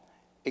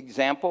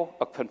 Example,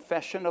 a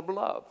confession of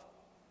love.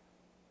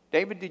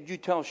 David, did you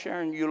tell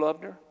Sharon you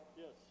loved her?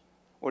 Yes.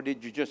 Or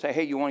did you just say,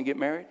 hey, you want to get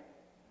married?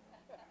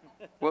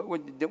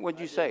 What did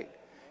you say?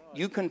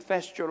 You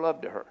confessed your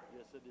love to her.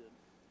 Yes, I did.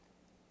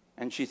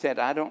 And she said,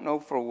 I don't know,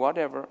 for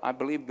whatever, I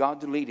believe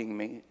God's leading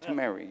me to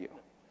marry you.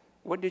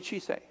 What did she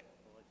say?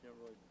 Well, I can't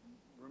really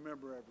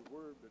remember every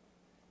word, but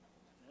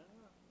yeah,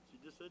 she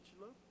just said she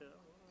loved me.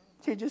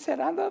 She just said,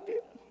 I love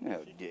you.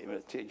 No,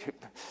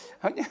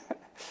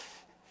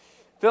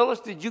 Phyllis,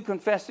 did you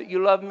confess that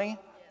you love me?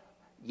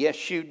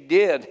 Yes, you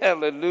did.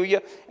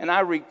 Hallelujah. And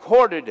I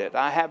recorded it.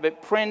 I have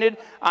it printed.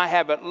 I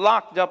have it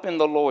locked up in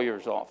the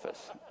lawyer's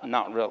office.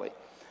 Not really.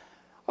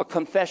 A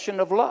confession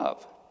of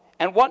love.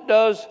 And what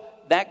does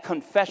that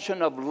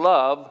confession of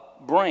love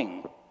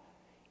bring?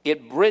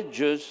 It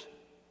bridges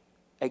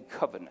a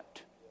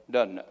covenant,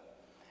 doesn't it?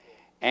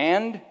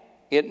 And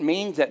it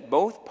means that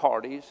both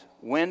parties,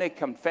 when a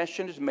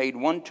confession is made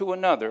one to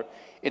another,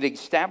 it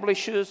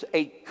establishes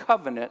a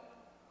covenant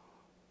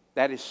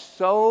that is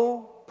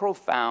so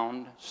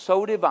profound,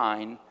 so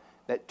divine,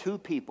 that two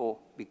people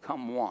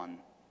become one.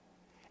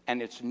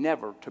 And it's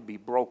never to be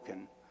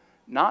broken.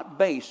 Not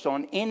based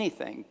on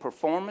anything,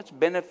 performance,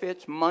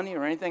 benefits, money,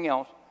 or anything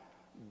else,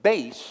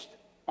 based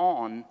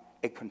on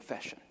a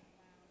confession.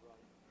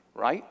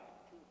 Right?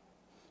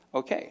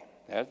 Okay,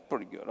 that's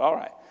pretty good. All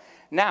right.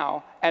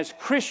 Now, as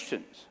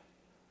Christians,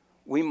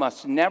 we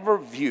must never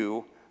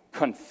view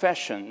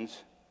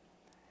confessions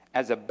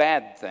as a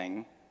bad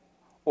thing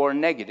or a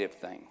negative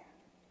thing.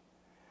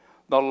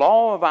 The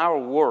law of our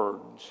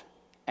words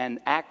and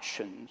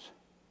actions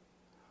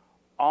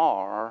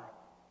are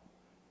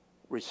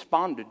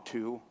responded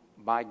to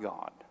by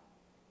God.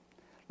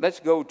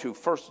 Let's go to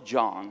 1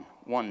 John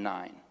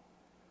 1:9.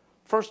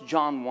 1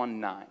 John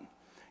 1:9.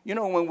 You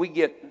know,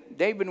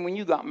 David, when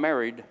you got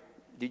married,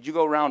 did you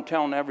go around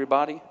telling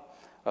everybody,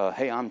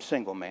 hey, I'm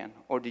single, man?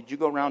 Or did you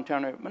go around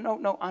telling everybody,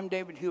 no, I'm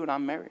David Hewitt,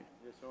 I'm married?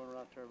 Yes, I went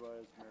around telling everybody I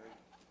was married.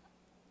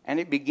 And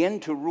it began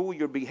to rule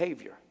your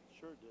behavior.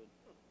 Sure it did.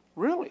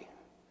 Really?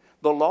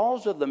 The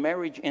laws of the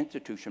marriage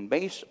institution,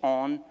 based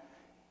on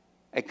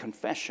a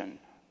confession,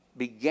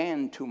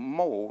 began to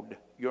mold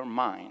your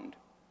mind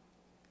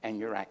and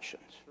your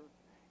actions. Sure.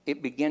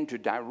 It began to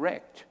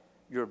direct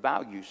your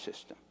value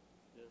system.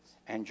 Yes.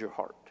 And your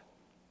heart.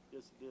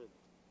 Yes, it did.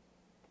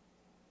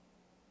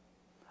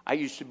 I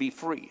used to be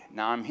free.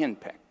 Now I'm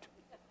henpecked.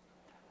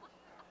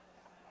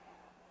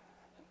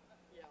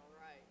 Yeah,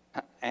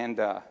 right. And,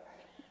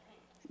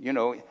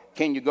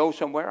 can you go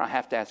somewhere? I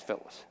have to ask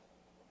Phyllis.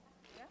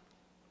 Yeah.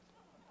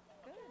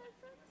 Good.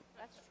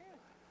 That's true.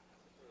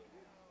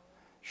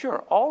 Sure,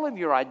 all of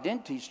your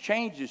identities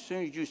changed as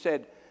soon as you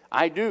said,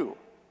 I do.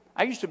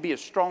 I used to be a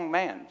strong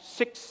man,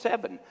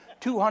 6'7",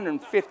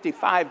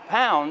 255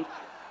 pounds,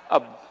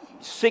 a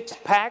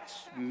six-packs,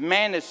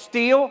 man of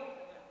steel.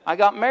 I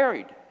got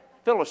married.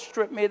 Phyllis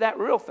stripped me of that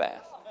real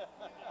fast.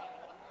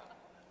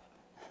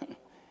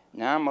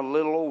 Now I'm a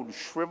little old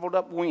shriveled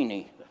up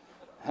weenie.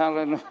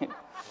 Hallelujah.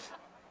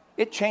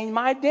 It changed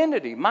my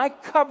identity, my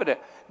covenant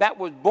that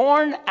was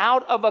born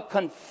out of a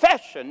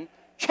confession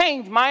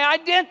changed my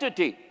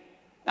identity.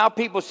 Now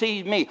people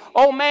see me,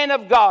 oh man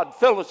of God,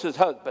 Phyllis's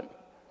husband.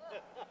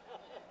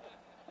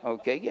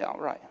 Okay, yeah, all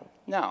right.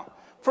 Now,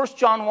 1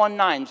 John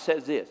 1:9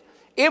 says this.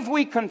 If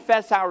we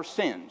confess our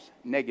sins,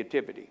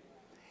 negativity,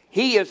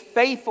 he is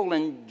faithful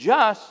and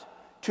just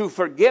to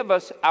forgive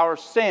us our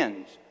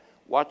sins.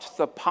 Watch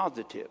the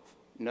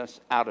positiveness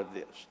out of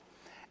this.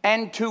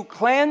 And to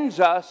cleanse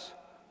us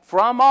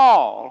from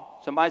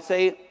all, somebody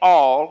say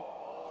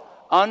all,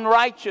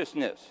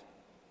 unrighteousness.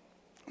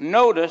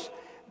 Notice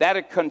that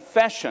a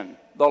confession,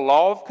 the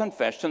law of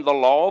confession, the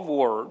law of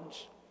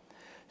words,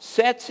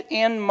 sets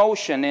in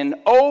motion an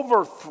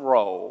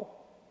overthrow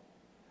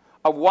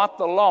of what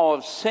the law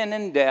of sin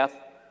and death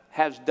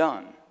has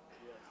done.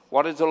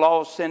 What is the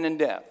law of sin and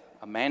death?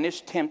 A man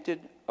is tempted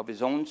of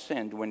his own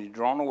sin when he's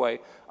drawn away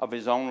of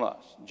his own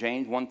lust.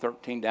 James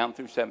 1:13 down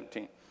through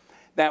 17.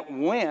 That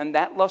when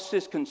that lust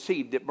is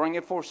conceived, it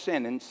bringeth forth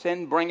sin, and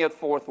sin bringeth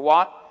forth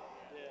what?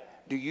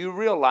 Do you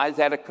realize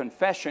that a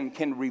confession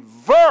can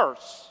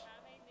reverse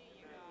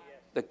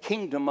the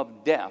kingdom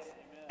of death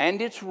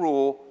and its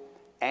rule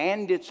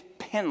and its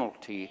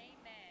penalty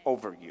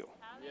over you?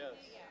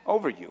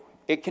 Over you.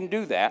 It can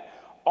do that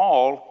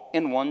all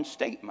in one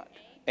statement.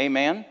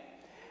 Amen?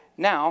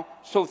 Now,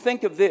 so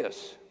think of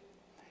this.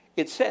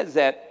 It says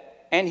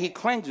that, and he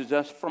cleanses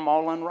us from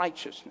all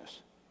unrighteousness.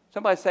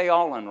 Somebody say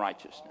all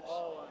unrighteousness.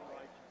 All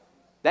unrighteousness.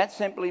 That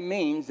simply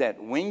means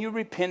that when you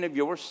repent of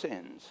your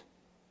sins,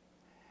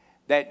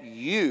 that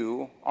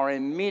you are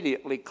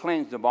immediately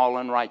cleansed of all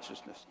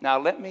unrighteousness. Now,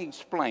 let me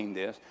explain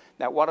this,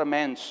 that what a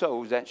man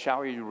sows, that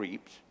shall he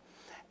reaps.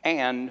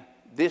 And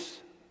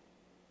this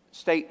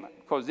statement,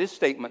 because this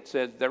statement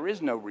says there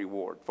is no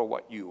reward for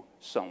what you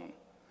sown.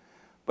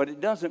 But it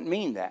doesn't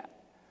mean that.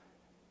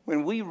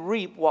 When we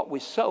reap what we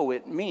sow,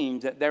 it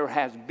means that there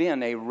has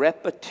been a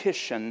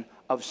repetition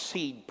of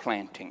seed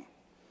planting.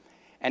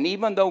 And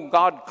even though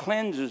God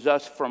cleanses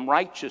us from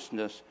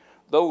righteousness,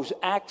 those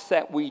acts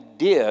that we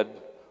did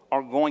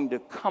are going to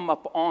come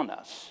up on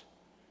us.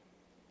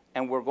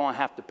 And we're going to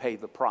have to pay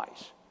the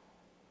price.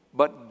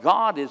 But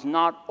God is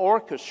not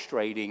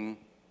orchestrating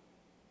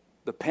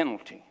the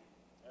penalty.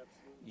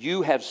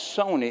 You have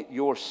sown it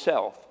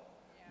yourself,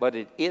 but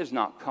it is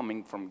not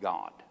coming from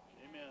God.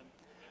 Amen.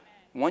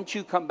 Once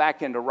you come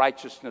back into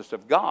righteousness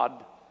of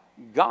God,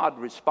 God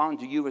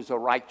responds to you as a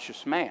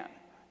righteous man,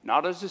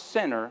 not as a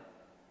sinner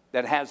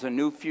that has a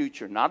new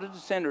future, not as a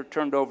sinner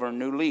turned over a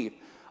new leaf,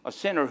 a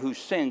sinner whose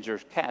sins are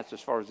cast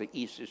as far as the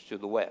east is to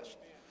the west.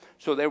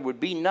 So there would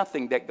be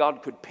nothing that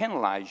God could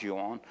penalize you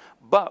on,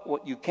 but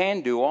what you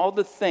can do, all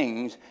the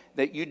things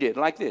that you did,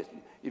 like this.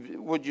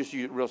 We'll just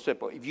use it real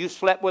simple. If you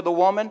slept with a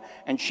woman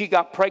and she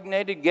got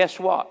pregnant, guess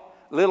what?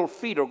 Little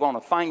feet are going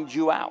to find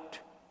you out.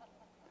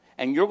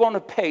 And you're going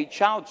to pay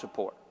child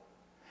support.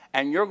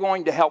 And you're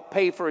going to help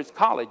pay for his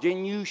college.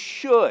 And you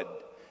should.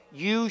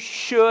 You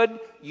should.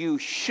 You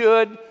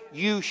should.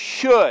 You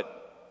should.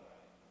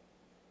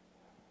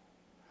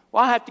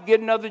 Well, I have to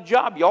get another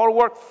job. You ought to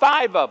work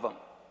 5 of them.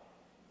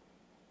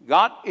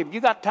 God, if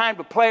you got time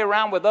to play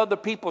around with other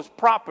people's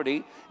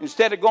property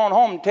instead of going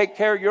home and take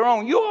care of your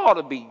own, you ought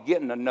to be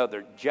getting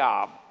another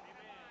job.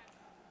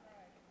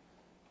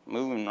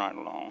 Moving right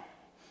along.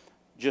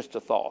 Just a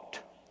thought.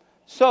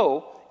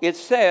 So, it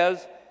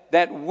says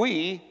that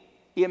we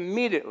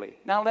immediately.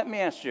 Now, let me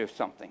ask you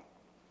something.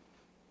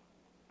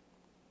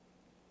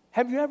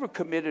 Have you ever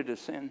committed a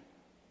sin?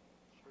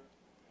 Sure.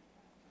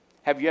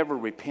 Have you ever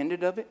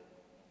repented of it?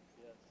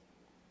 Yes.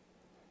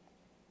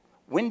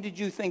 When did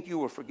you think you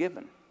were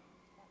forgiven?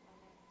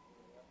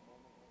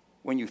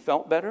 When you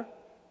felt better?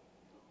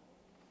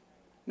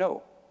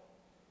 No.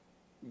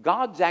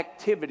 God's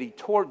activity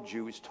towards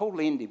you is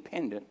totally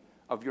independent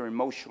of your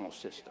emotional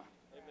system.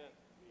 Amen.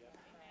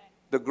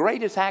 The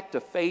greatest act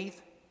of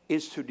faith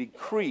is to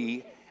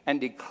decree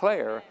and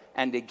declare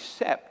and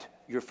accept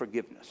your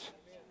forgiveness.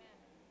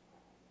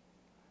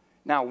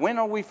 Now, when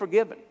are we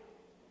forgiven?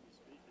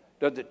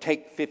 Does it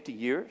take 50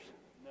 years?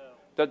 No.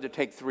 Does it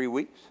take 3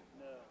 weeks?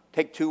 No.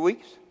 Take 2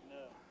 weeks? No.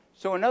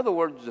 So in other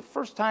words, the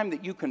first time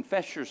that you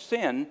confess your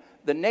sin,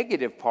 the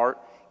negative part,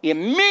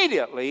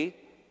 immediately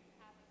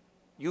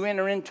you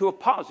enter into a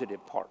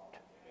positive part.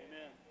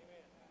 Amen?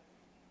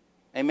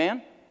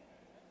 Amen?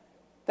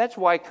 That's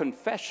why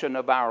confession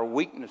of our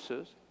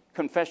weaknesses,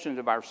 confessions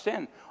of our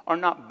sin, are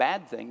not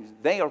bad things.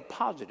 They are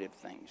positive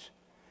things.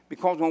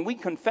 Because when we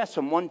confess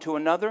them one to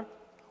another,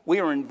 we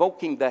are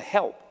invoking the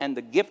help and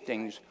the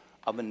giftings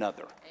of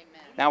another.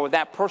 Amen. Now, if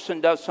that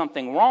person does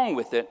something wrong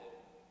with it,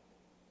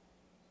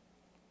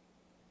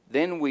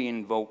 then we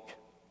invoke,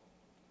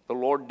 the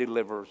Lord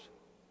delivers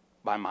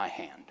by my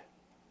hand.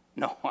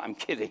 No, I'm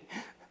kidding.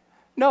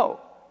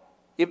 No.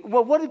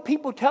 Well, what did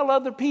people tell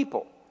other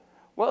people?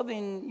 Well,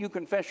 then you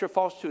confess your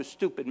faults to a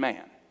stupid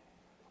man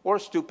or a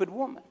stupid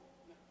woman.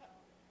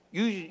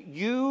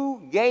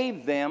 You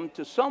gave them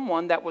to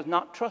someone that was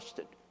not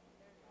trusted.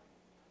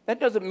 That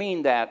doesn't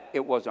mean that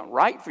it wasn't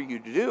right for you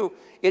to do.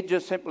 It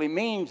just simply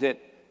means that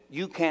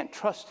you can't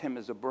trust him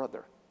as a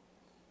brother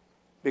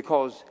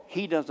because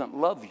he doesn't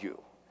love you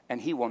and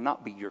he will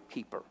not be your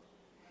keeper.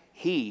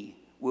 He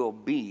will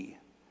be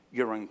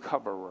your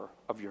uncoverer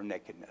of your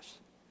nakedness.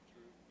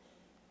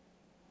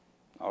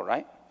 All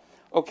right?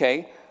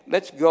 Okay,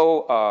 let's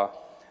go.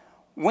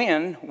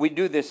 When we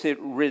do this, it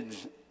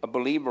rids a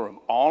believer of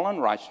all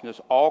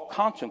unrighteousness, all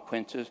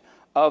consequences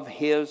of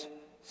his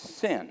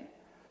sin.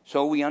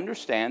 So we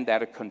understand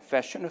that a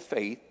confession of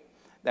faith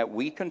that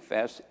we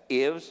confess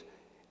is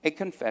a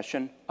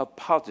confession of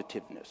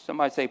positiveness.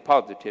 Somebody say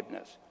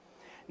positiveness.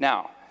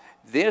 Now,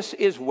 this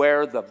is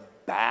where the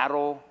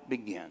battle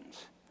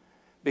begins.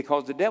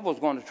 Because the devil is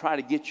going to try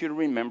to get you to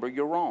remember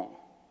you're wrong.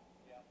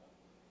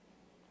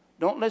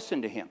 Don't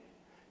listen to him.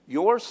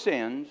 Your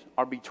sins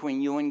are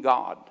between you and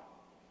God.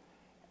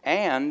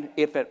 And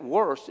if at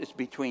worst, it's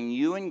between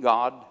you and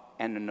God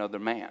and another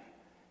man.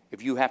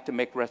 If you have to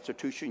make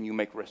restitution, you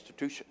make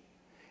restitution.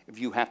 If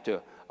you have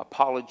to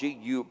apologize,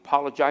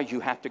 you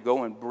have to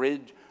go and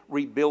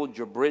rebuild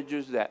your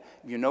bridges that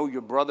you know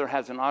your brother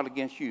has an ought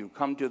against you. You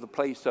come to the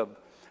place of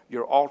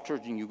your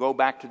altars and you go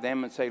back to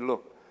them and say,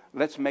 look,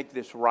 let's make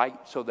this right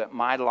so that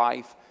my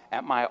life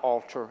at my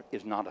altar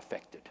is not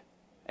affected.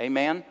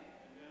 Amen? Amen.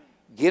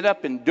 Get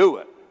up and do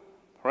it.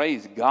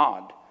 Praise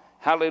God.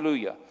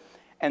 Hallelujah.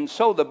 And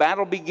so the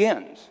battle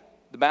begins.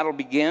 The battle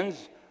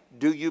begins,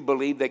 do you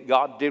believe that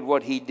God did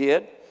what he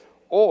did?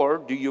 Or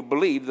do you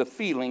believe the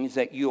feelings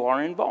that you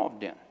are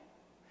involved in?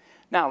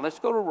 Now, let's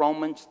go to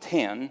Romans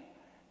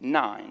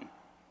 10:9.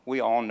 We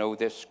all know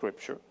this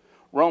scripture.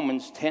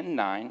 Romans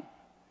 10:9.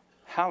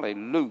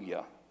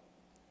 Hallelujah.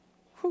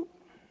 Whew.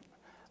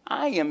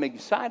 I am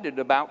excited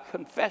about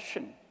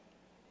confession.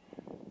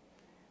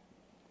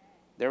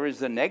 There is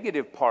the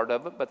negative part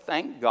of it, but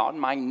thank God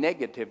my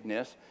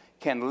negativeness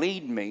can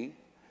lead me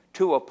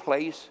to a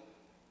place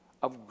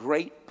of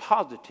great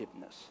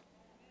positiveness.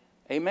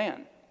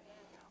 Amen.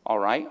 All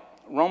right.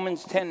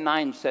 Romans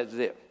 10:9 says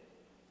this.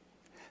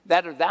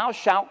 That if thou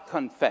shalt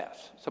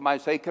confess, somebody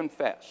say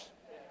confess,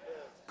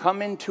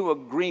 come into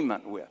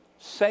agreement with,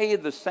 say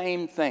the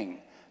same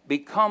thing,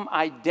 become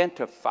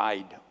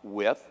identified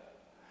with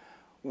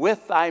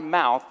thy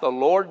mouth the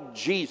Lord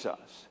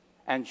Jesus,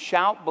 and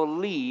shalt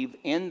believe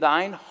in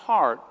thine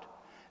heart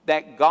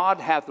that God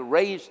hath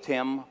raised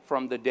him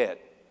from the dead.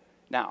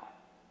 Now,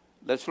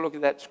 let's look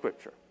at that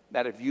scripture.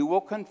 That if you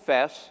will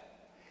confess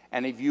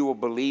and if you will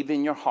believe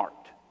in your heart.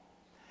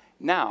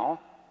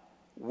 Now,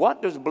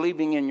 what does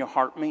believing in your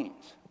heart mean?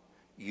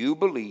 You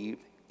believe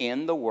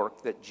in the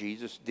work that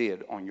Jesus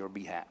did on your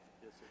behalf.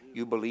 Yes,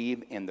 you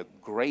believe in the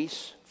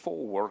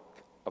graceful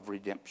work of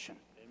redemption.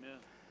 Amen.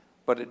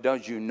 But it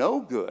does you no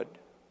good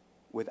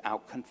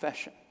without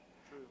confession.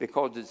 True.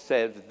 Because it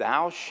says,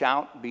 thou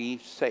shalt be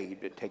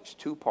saved. It takes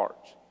two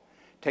parts.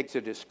 It takes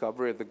a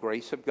discovery of the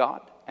grace of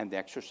God and the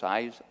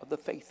exercise of the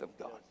faith of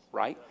God. Yes.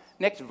 Right? Yes.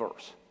 Next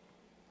verse.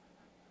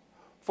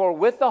 For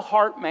with the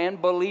heart man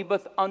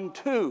believeth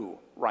unto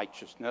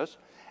righteousness,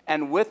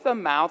 and with the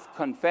mouth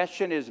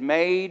confession is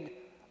made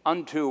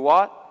unto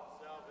what?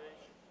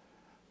 Salvation.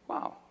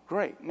 Wow,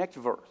 great. Next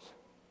verse.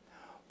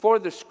 For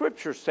the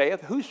scripture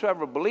saith,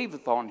 whosoever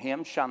believeth on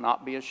him shall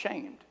not be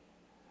ashamed.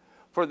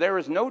 For there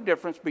is no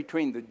difference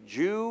between the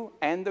Jew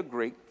and the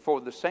Greek,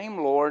 for the same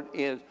Lord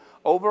is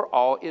over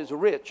all, is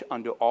rich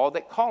unto all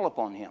that call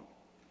upon him.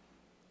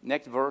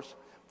 Next verse.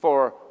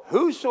 For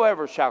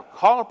whosoever shall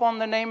call upon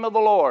the name of the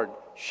Lord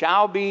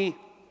shall be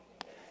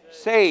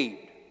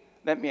saved.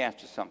 Let me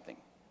ask you something.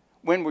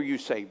 When were you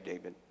saved,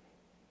 David?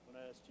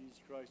 When I asked Jesus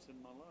Christ in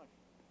my life.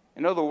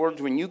 In other words,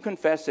 when you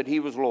confessed that he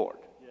was Lord.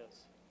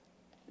 Yes.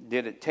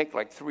 Did it take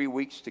like 3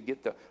 weeks to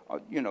get the,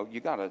 you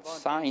got to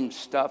sign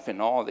stuff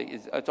and all the,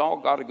 it's all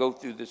got to go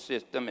through the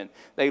system and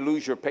they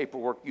lose your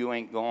paperwork, you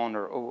ain't gone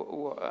or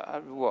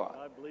what?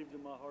 I believed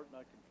in my heart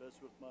and I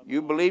confessed with my mouth.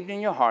 You believed in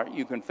your heart,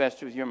 you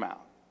confessed with your mouth.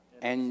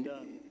 And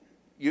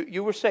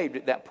you were saved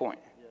at that point.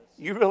 Yes.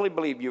 You really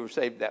believe you were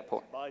saved at that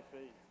point. By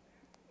faith.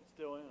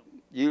 Still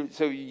am.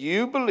 So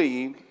you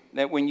believe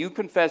that when you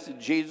confessed that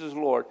Jesus is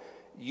Lord,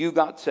 you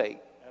got saved.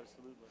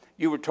 Absolutely.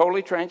 You were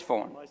totally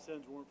transformed. My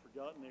sins weren't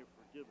forgotten, they were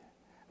forgiven.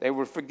 They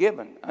were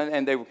forgiven,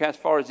 and they were cast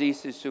as far as the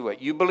east is to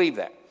west. You believe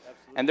that.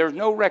 Absolutely. And there's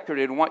no record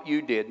in what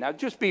you did. Now,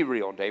 just be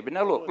real, David.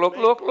 Now, look.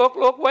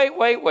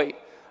 Wait.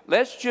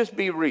 Let's just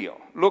be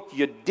real. Look,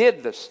 you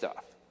did the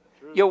stuff.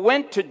 True. You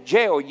went to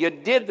jail. You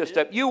did the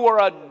stuff. You were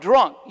a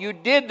drunk. You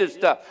did the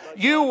stuff.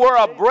 You were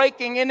a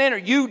breaking and enter.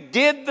 You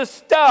did the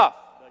stuff.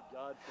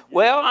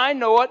 Well, I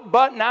know it,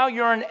 but now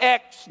you're an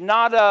ex,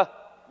 not a...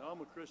 No,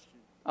 I'm a Christian.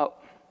 Oh.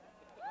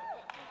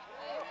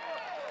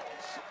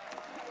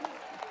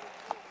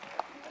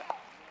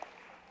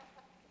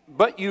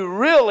 But you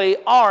really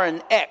are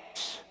an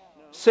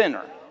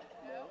ex-sinner. No,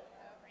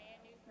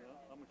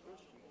 I'm a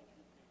Christian.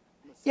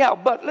 Yeah,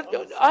 but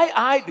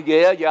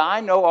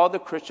I know all the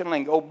Christian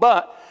lingo,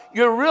 but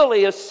you're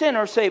really a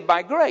sinner saved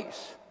by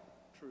grace.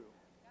 True.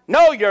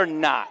 No, you're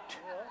not.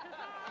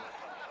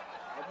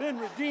 I've been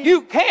redeemed.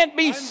 You can't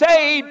be I'm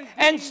saved redeemed.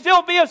 and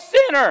still be a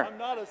sinner. I'm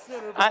not a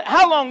sinner. But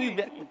How long you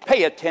been?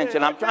 Pay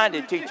attention. I'm trying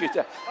to teach you.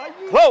 I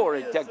used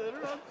Glory to be a to sinner.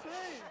 I'm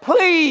saved.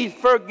 Please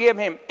forgive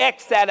him.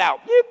 X that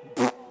out.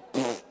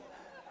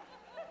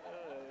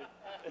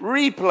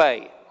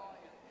 Replay.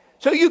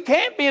 So you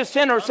can't be a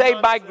sinner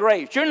saved by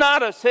grace. You're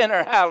not a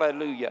sinner.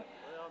 Hallelujah.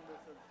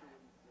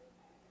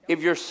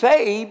 If you're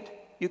saved,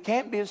 you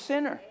can't be a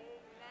sinner.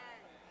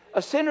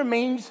 A sinner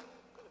means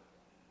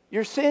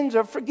your sins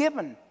are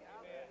forgiven.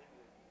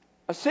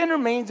 A sinner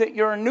means that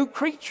you're a new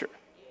creature.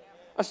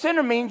 A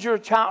sinner means you're a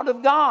child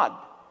of God.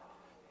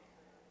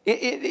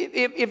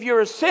 If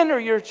you're a sinner,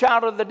 you're a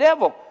child of the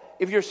devil.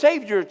 If you're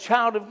saved, you're a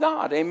child of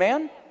God.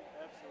 Amen?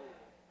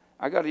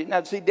 I got to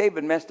now see.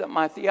 David messed up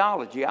my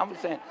theology. I was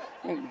saying,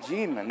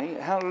 gee, man,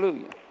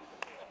 hallelujah.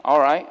 All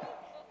right.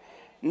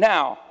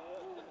 Now,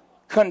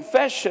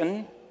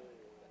 confession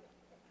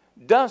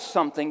does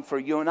something for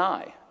you and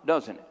I,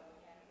 doesn't it?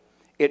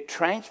 It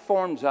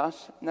transforms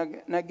us.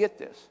 Now get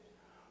this.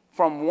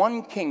 From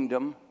one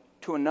kingdom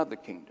to another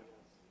kingdom.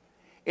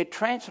 It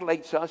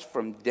translates us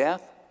from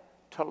death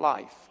to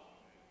life.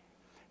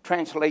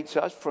 Translates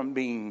us from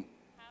being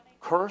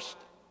cursed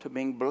to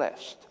being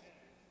blessed.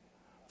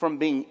 From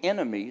being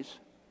enemies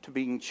to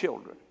being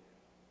children.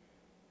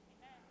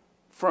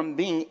 From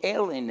being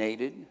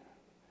alienated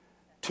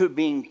to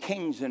being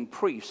kings and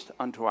priests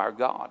unto our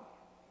God.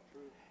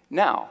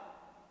 Now,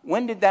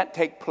 when did that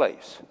take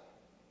place?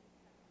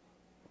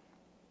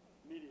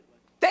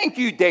 Thank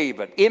you,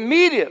 David.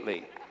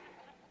 Immediately.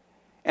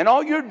 And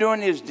all you're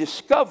doing is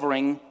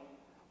discovering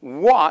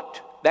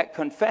what that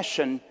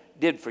confession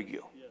did for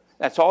you.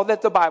 That's all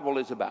that the Bible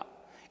is about.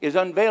 Is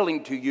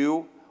unveiling to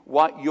you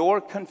what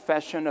your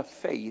confession of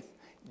faith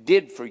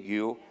did for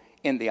you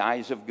in the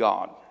eyes of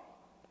God.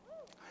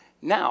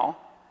 Now,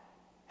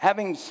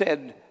 having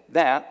said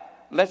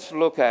that, let's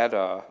look at,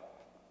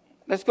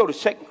 let's go to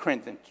 2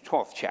 Corinthians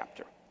 12th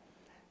chapter.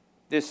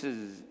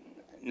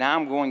 Now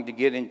I'm going to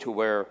get into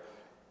where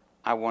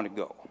I want to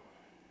go.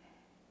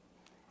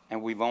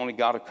 And we've only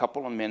got a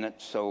couple of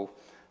minutes, so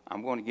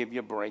I'm going to give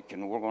you a break,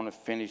 and we're going to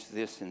finish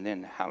this, and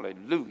then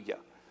hallelujah.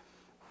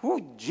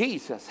 Oh,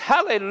 Jesus,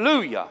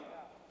 hallelujah.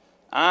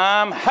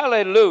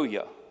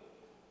 Hallelujah.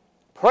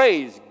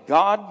 Praise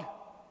God.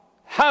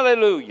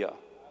 Hallelujah.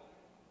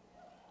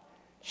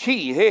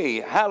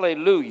 Hey,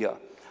 hallelujah.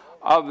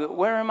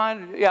 Where am I?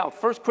 Yeah,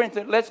 1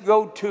 Corinthians. Let's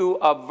go to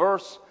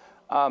verse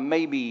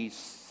maybe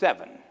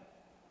 7.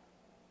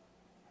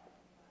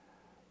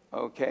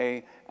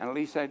 Okay, and at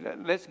least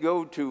let's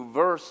go to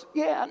verse,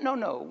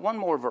 one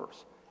more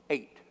verse,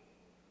 8.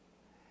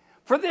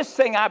 For this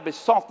thing I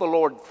besought the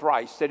Lord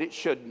thrice, that it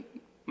should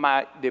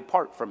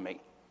depart from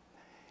me.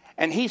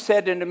 And he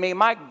said unto me,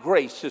 my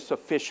grace is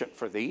sufficient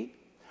for thee,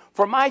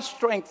 for my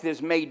strength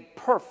is made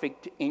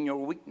perfect in your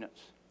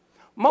weakness.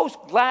 Most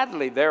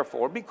gladly,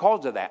 therefore,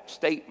 because of that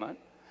statement,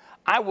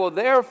 I will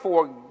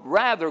therefore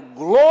rather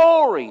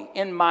glory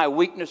in my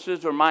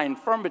weaknesses or my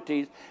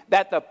infirmities,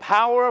 that the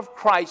power of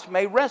Christ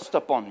may rest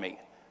upon me.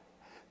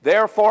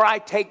 Therefore I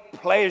take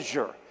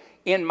pleasure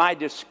in my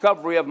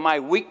discovery of my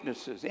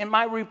weaknesses, in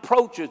my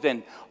reproaches,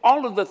 and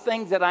all of the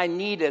things that I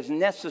need as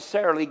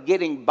necessarily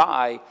getting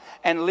by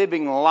and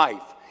living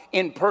life,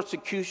 in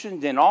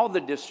persecutions, in all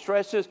the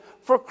distresses,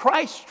 for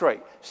Christ's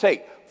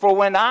sake. For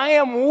when I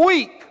am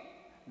weak,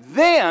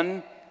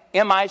 then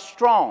am I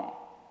strong.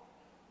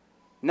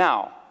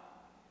 Now,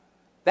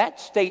 that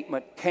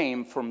statement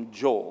came from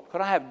Joel.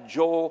 Could I have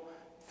Joel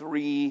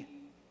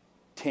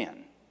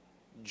 3:10?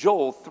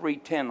 Joel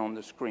 3:10 on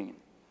the screen.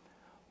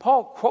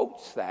 Paul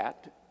quotes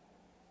that,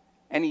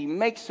 and he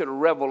makes it a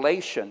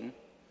revelation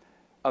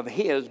of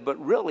his, but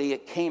really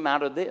it came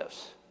out of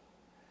this.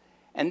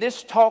 And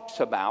this talks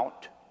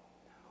about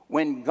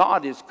when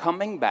God is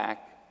coming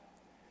back,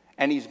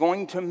 and he's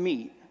going to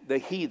meet the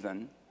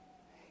heathen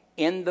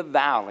in the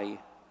valley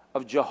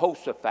of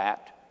Jehoshaphat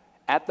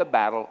at the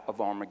battle of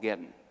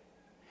Armageddon.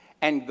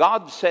 And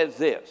God says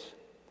this,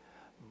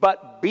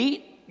 but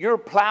beat your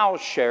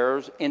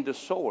plowshares into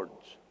swords,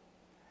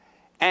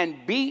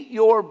 and beat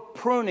your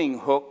pruning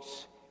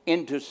hooks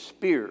into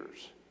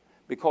spears,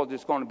 because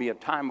it's going to be a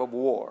time of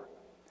war.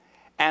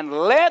 And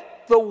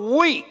let the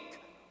weak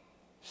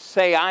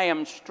say, I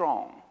am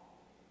strong.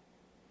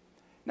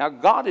 Now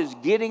God is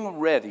getting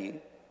ready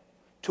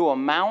to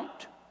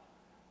mount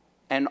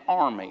an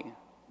army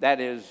that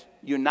is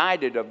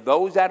united of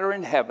those that are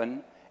in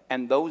heaven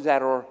and those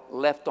that are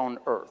left on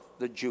earth,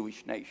 the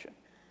Jewish nation,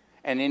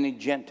 and any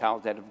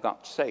Gentiles that have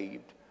got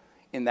saved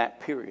in that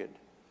period.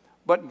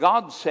 But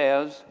God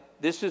says,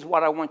 this is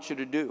what I want you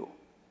to do.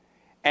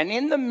 And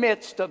in the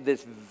midst of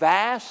this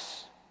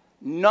vast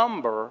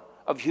number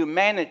of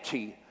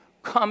humanity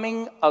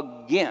coming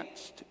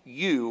against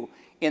you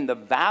in the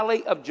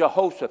valley of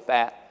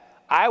Jehoshaphat,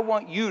 I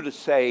want you to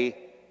say,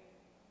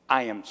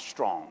 I am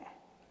strong.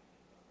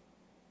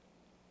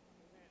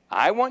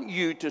 I want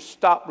you to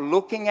stop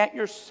looking at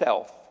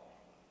yourself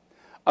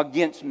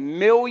against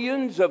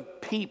millions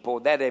of people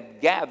that have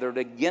gathered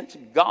against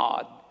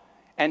God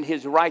and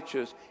his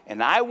righteousness.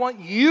 And I want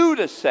you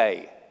to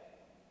say,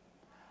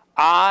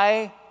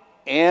 I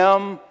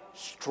am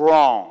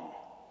strong.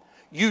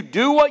 You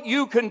do what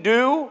you can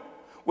do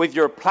with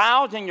your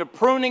plows and your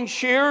pruning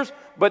shears,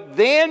 but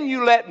then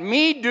you let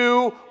me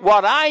do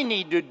what I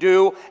need to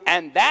do,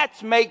 and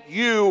that's make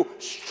you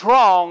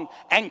strong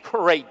and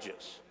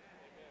courageous.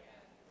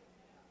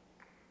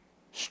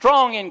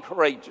 Strong and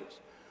courageous.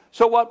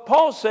 So what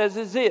Paul says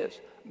is this: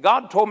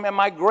 God told me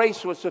my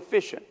grace was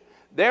sufficient.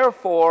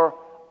 Therefore,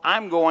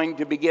 I'm going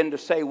to begin to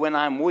say when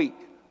I'm weak,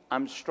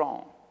 I'm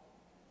strong.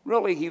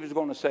 Really, he was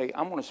going to say,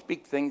 I'm going to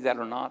speak things that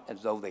are not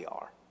as though they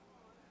are.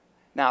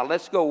 Now,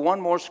 let's go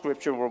one more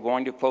scripture. We're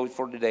going to close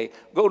for today.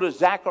 Go to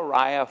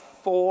Zechariah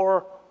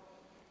 4.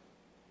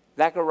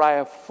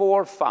 Zechariah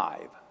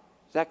 4:5.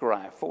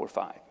 Zechariah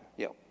 4:5.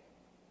 Yep.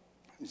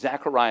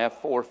 Zechariah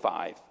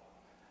 4:5.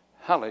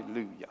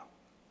 Hallelujah.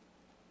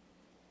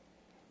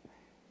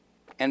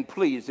 And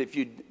please, if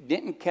you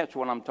didn't catch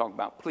what I'm talking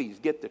about, please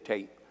get the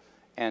tape.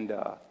 And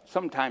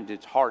sometimes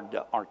it's hard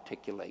to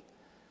articulate.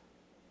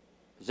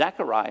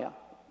 Zechariah.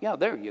 Yeah,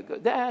 there you go.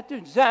 That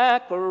is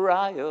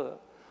Zechariah.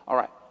 All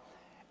right.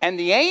 And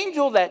the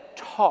angel that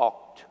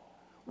talked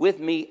with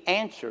me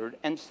answered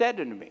and said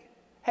unto me,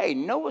 Hey,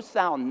 knowest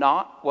thou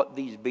not what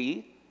these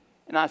be?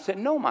 And I said,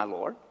 No, my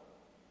Lord.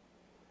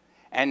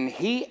 And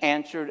he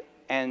answered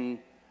and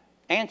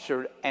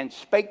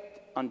spake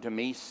unto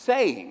me,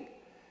 saying,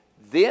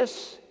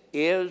 This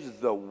is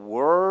the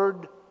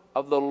word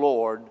of the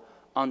Lord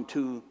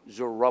unto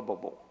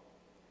Zerubbabel,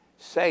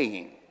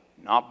 saying,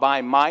 Not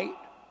by might,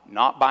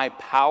 not by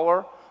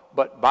power,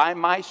 but by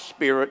my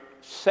spirit,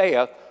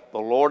 saith the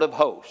Lord of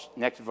hosts.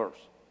 Next verse.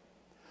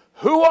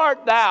 Who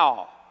art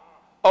thou,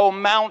 O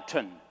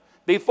mountain,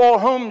 before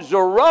whom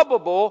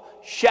Zerubbabel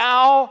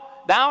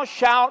thou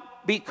shalt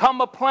become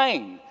a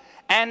plain?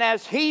 And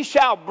as he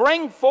shall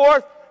bring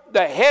forth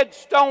the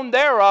headstone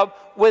thereof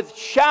with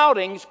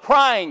shoutings,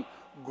 crying,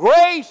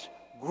 Grace,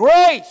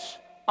 grace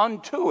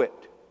unto it.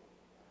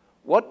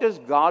 What does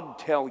God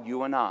tell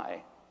you and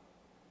I?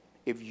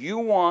 If you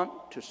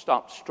want to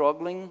stop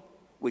struggling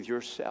with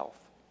yourself,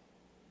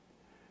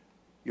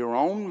 your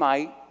own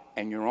might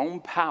and your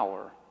own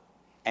power,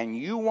 and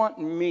you want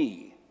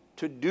me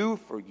to do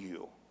for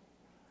you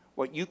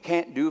what you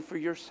can't do for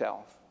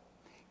yourself,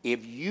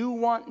 if you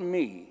want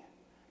me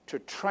to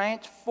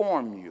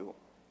transform you,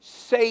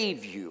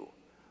 save you,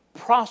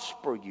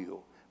 prosper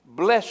you,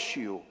 bless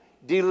you,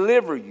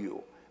 deliver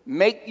you,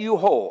 make you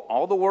whole,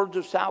 all the words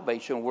of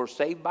salvation, we're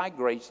saved by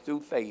grace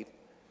through faith.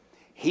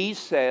 He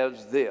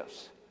says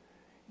this: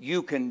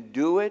 you can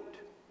do it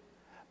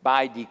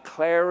by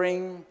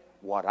declaring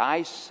what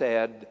I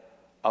said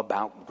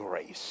about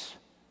grace.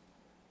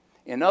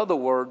 In other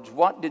words,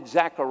 what did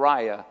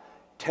Zechariah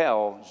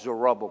tell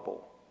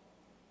Zerubbabel?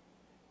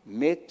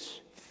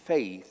 Mix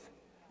faith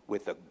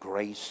with the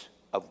grace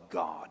of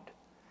God,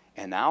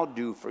 and I'll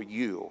do for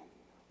you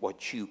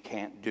what you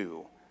can't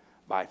do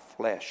by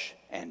flesh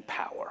and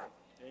power.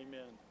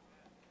 Amen.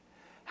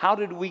 How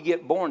did we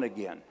get born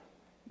again?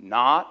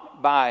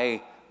 Not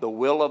by the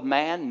will of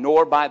man,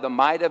 nor by the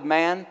might of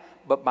man,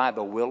 but by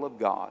the will of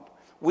God.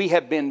 We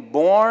have been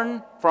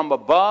born from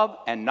above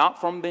and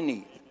not from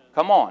beneath.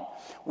 Come on.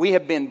 We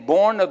have been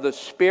born of the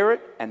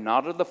Spirit and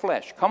not of the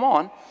flesh. Come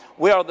on.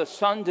 We are the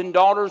sons and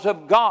daughters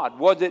of God.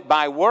 Was it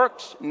by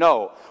works?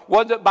 No.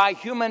 Was it by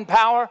human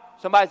power?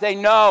 Somebody say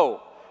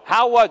no.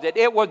 How was it?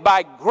 It was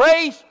by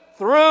grace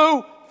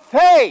through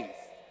faith.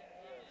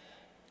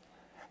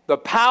 The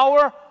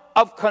power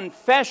of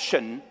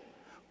confession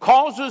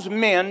causes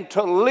men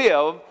to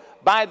live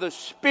by the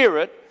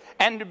Spirit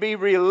and to be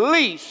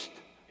released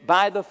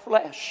by the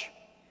flesh.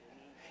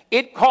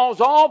 It calls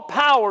all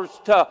powers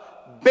to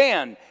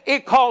bend.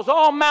 It calls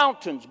all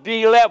mountains to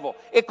be level.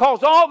 It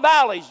calls all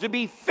valleys to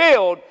be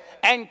filled,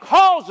 and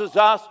causes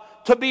us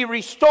to be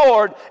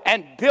restored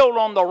and built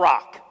on the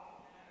rock.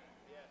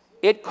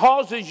 It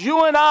causes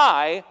you and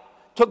I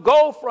to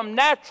go from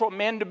natural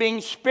men to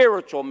being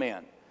spiritual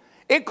men.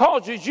 It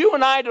causes you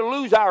and I to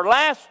lose our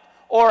last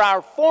or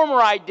our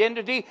former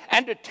identity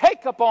and to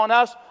take upon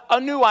us a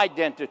new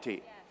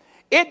identity.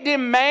 It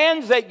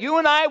demands that you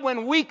and I,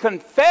 when we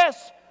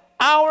confess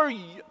our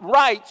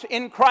rights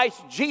in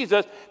Christ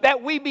Jesus,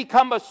 that we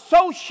become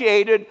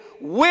associated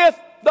with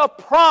the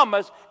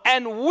promise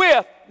and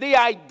with the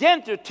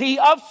identity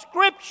of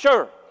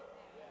Scripture.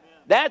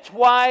 That's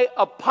why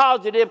a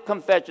positive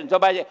confession.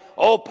 Somebody say,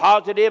 oh,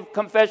 positive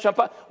confession.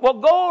 Well,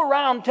 go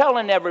around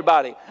telling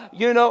everybody,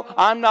 you know,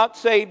 I'm not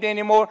saved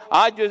anymore.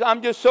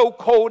 I'm just so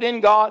cold in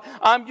God.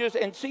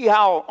 And see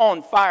how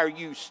on fire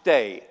you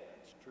stay.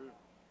 It's true.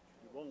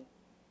 You won't.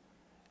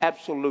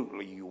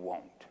 Absolutely you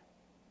won't.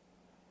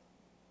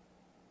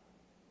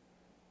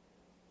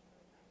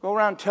 Go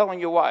around telling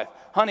your wife,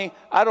 honey,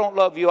 I don't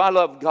love you. I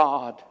love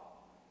God.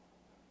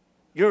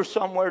 You're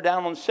somewhere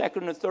down on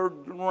second or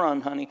third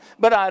run, honey,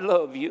 but I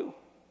love you.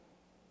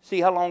 See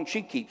how long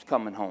she keeps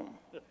coming home.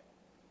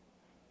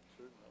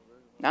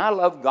 Now, I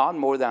love God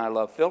more than I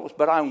love Phyllis,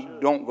 but I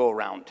don't go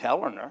around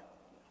telling her.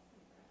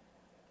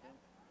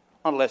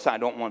 Unless I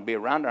don't want to be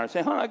around her. I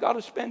say, honey, I got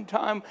to spend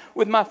time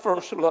with my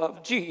first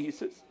love,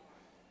 Jesus.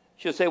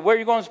 She'll say, where are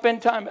you going to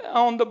spend time?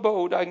 On the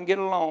boat. I can get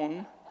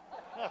alone.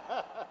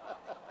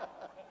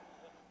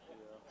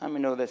 I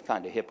mean, no, that's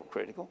kind of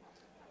hypocritical.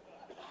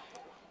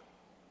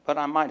 But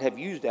I might have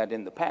used that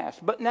in the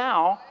past. But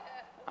now,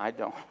 I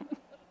don't.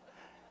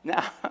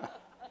 Now,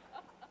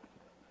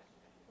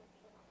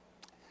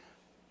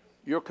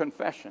 your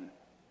confession.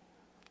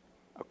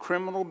 A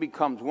criminal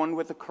becomes one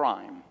with a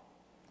crime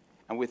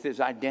and with his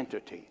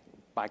identity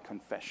by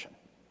confession.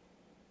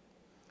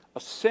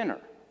 A sinner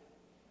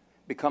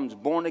becomes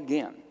born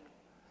again,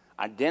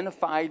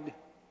 identified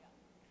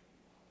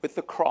with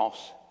the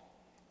cross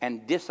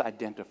and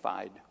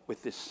disidentified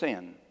with his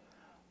sin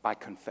by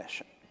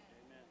confession.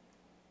 Amen.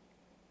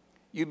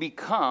 You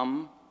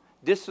become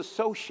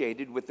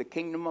disassociated with the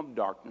kingdom of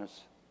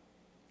darkness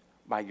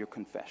by your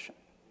confession.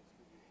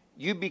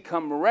 You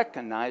become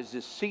recognized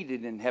as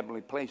seated in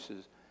heavenly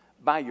places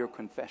by your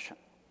confession.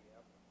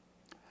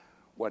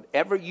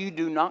 Whatever you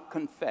do not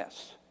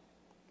confess,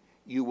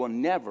 you will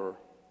never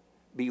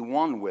be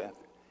one with,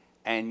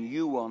 and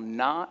you will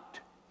not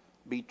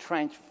be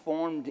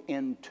transformed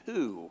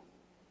into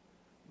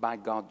by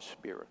God's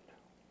Spirit.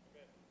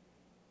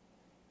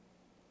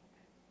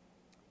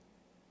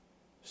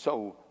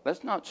 So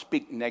let's not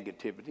speak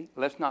negativity.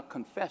 Let's not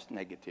confess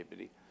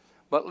negativity.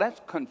 But let's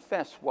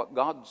confess what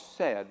God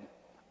said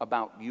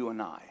about you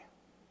and I.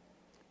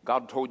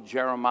 God told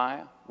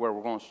Jeremiah, where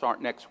we're going to start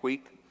next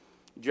week,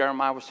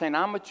 Jeremiah was saying,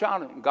 I'm a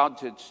child. And God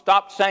said,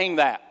 stop saying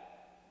that.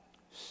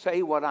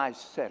 Say what I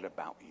said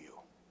about you.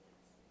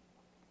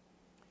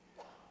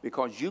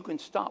 Because you can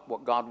stop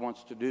what God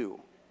wants to do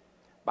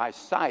by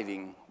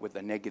siding with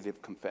a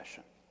negative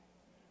confession.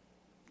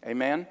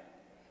 Amen?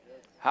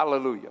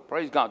 Hallelujah.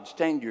 Praise God.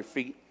 Stand to your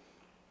feet.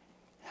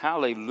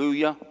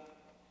 Hallelujah.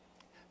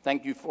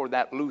 Thank you for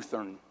that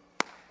Lutheran.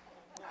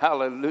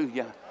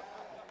 Hallelujah.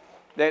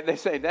 They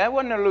say, that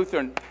wasn't a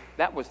Lutheran.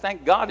 That was,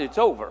 thank God it's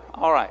over.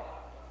 All right.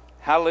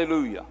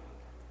 Hallelujah.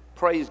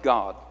 Praise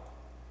God.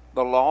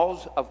 The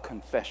laws of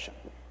confession.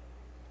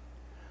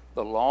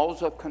 The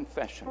laws of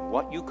confession.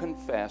 What you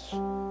confess,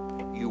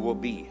 you will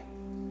be.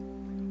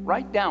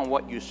 Write down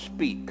what you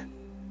speak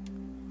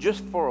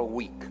just for a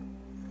week.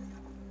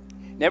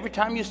 And every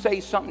time you say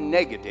something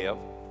negative,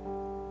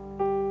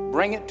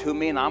 bring it to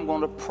me and I'm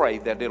going to pray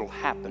that it'll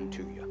happen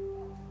to you.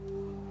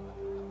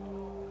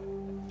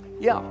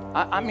 Yeah,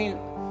 I mean,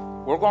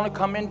 we're going to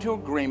come into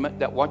agreement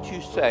that what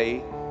you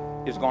say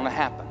is going to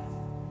happen.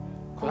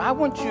 Because I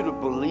want you to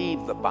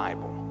believe the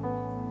Bible.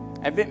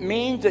 If it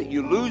means that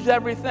you lose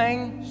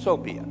everything, so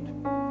be it.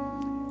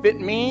 If it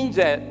means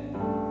that,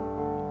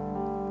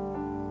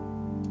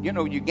 you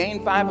know, you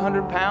gain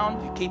 500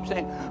 pounds, you keep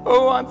saying,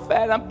 oh, I'm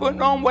fat, I'm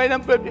putting on weight,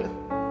 I'm putting...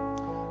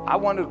 I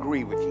want to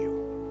agree with you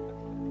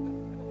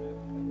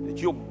that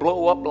you'll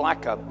blow up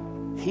like a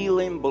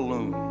helium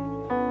balloon.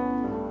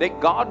 That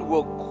God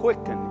will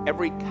quicken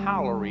every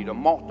calorie to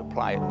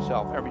multiply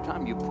itself every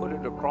time you put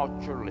it across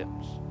your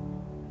lips.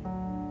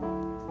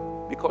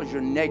 Because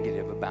you're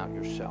negative about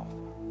yourself.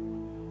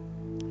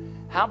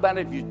 How about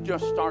if you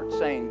just start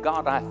saying,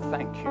 God, I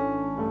thank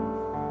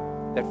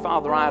you that,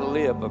 Father, I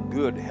live a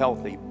good,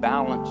 healthy,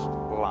 balanced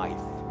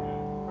life.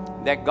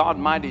 That, God,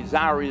 my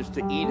desire is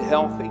to eat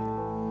healthy.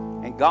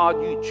 And,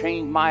 God, you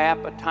change my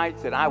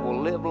appetites that I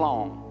will live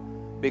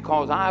long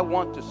because I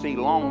want to see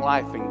long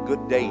life and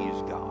good days,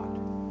 God.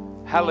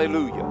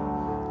 Hallelujah.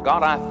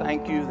 God, I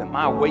thank you that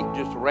my weight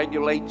just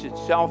regulates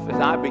itself as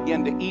I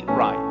begin to eat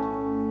right.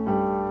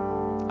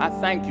 I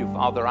thank you,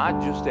 Father, I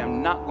just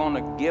am not going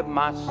to give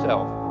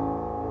myself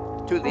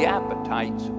to the appetites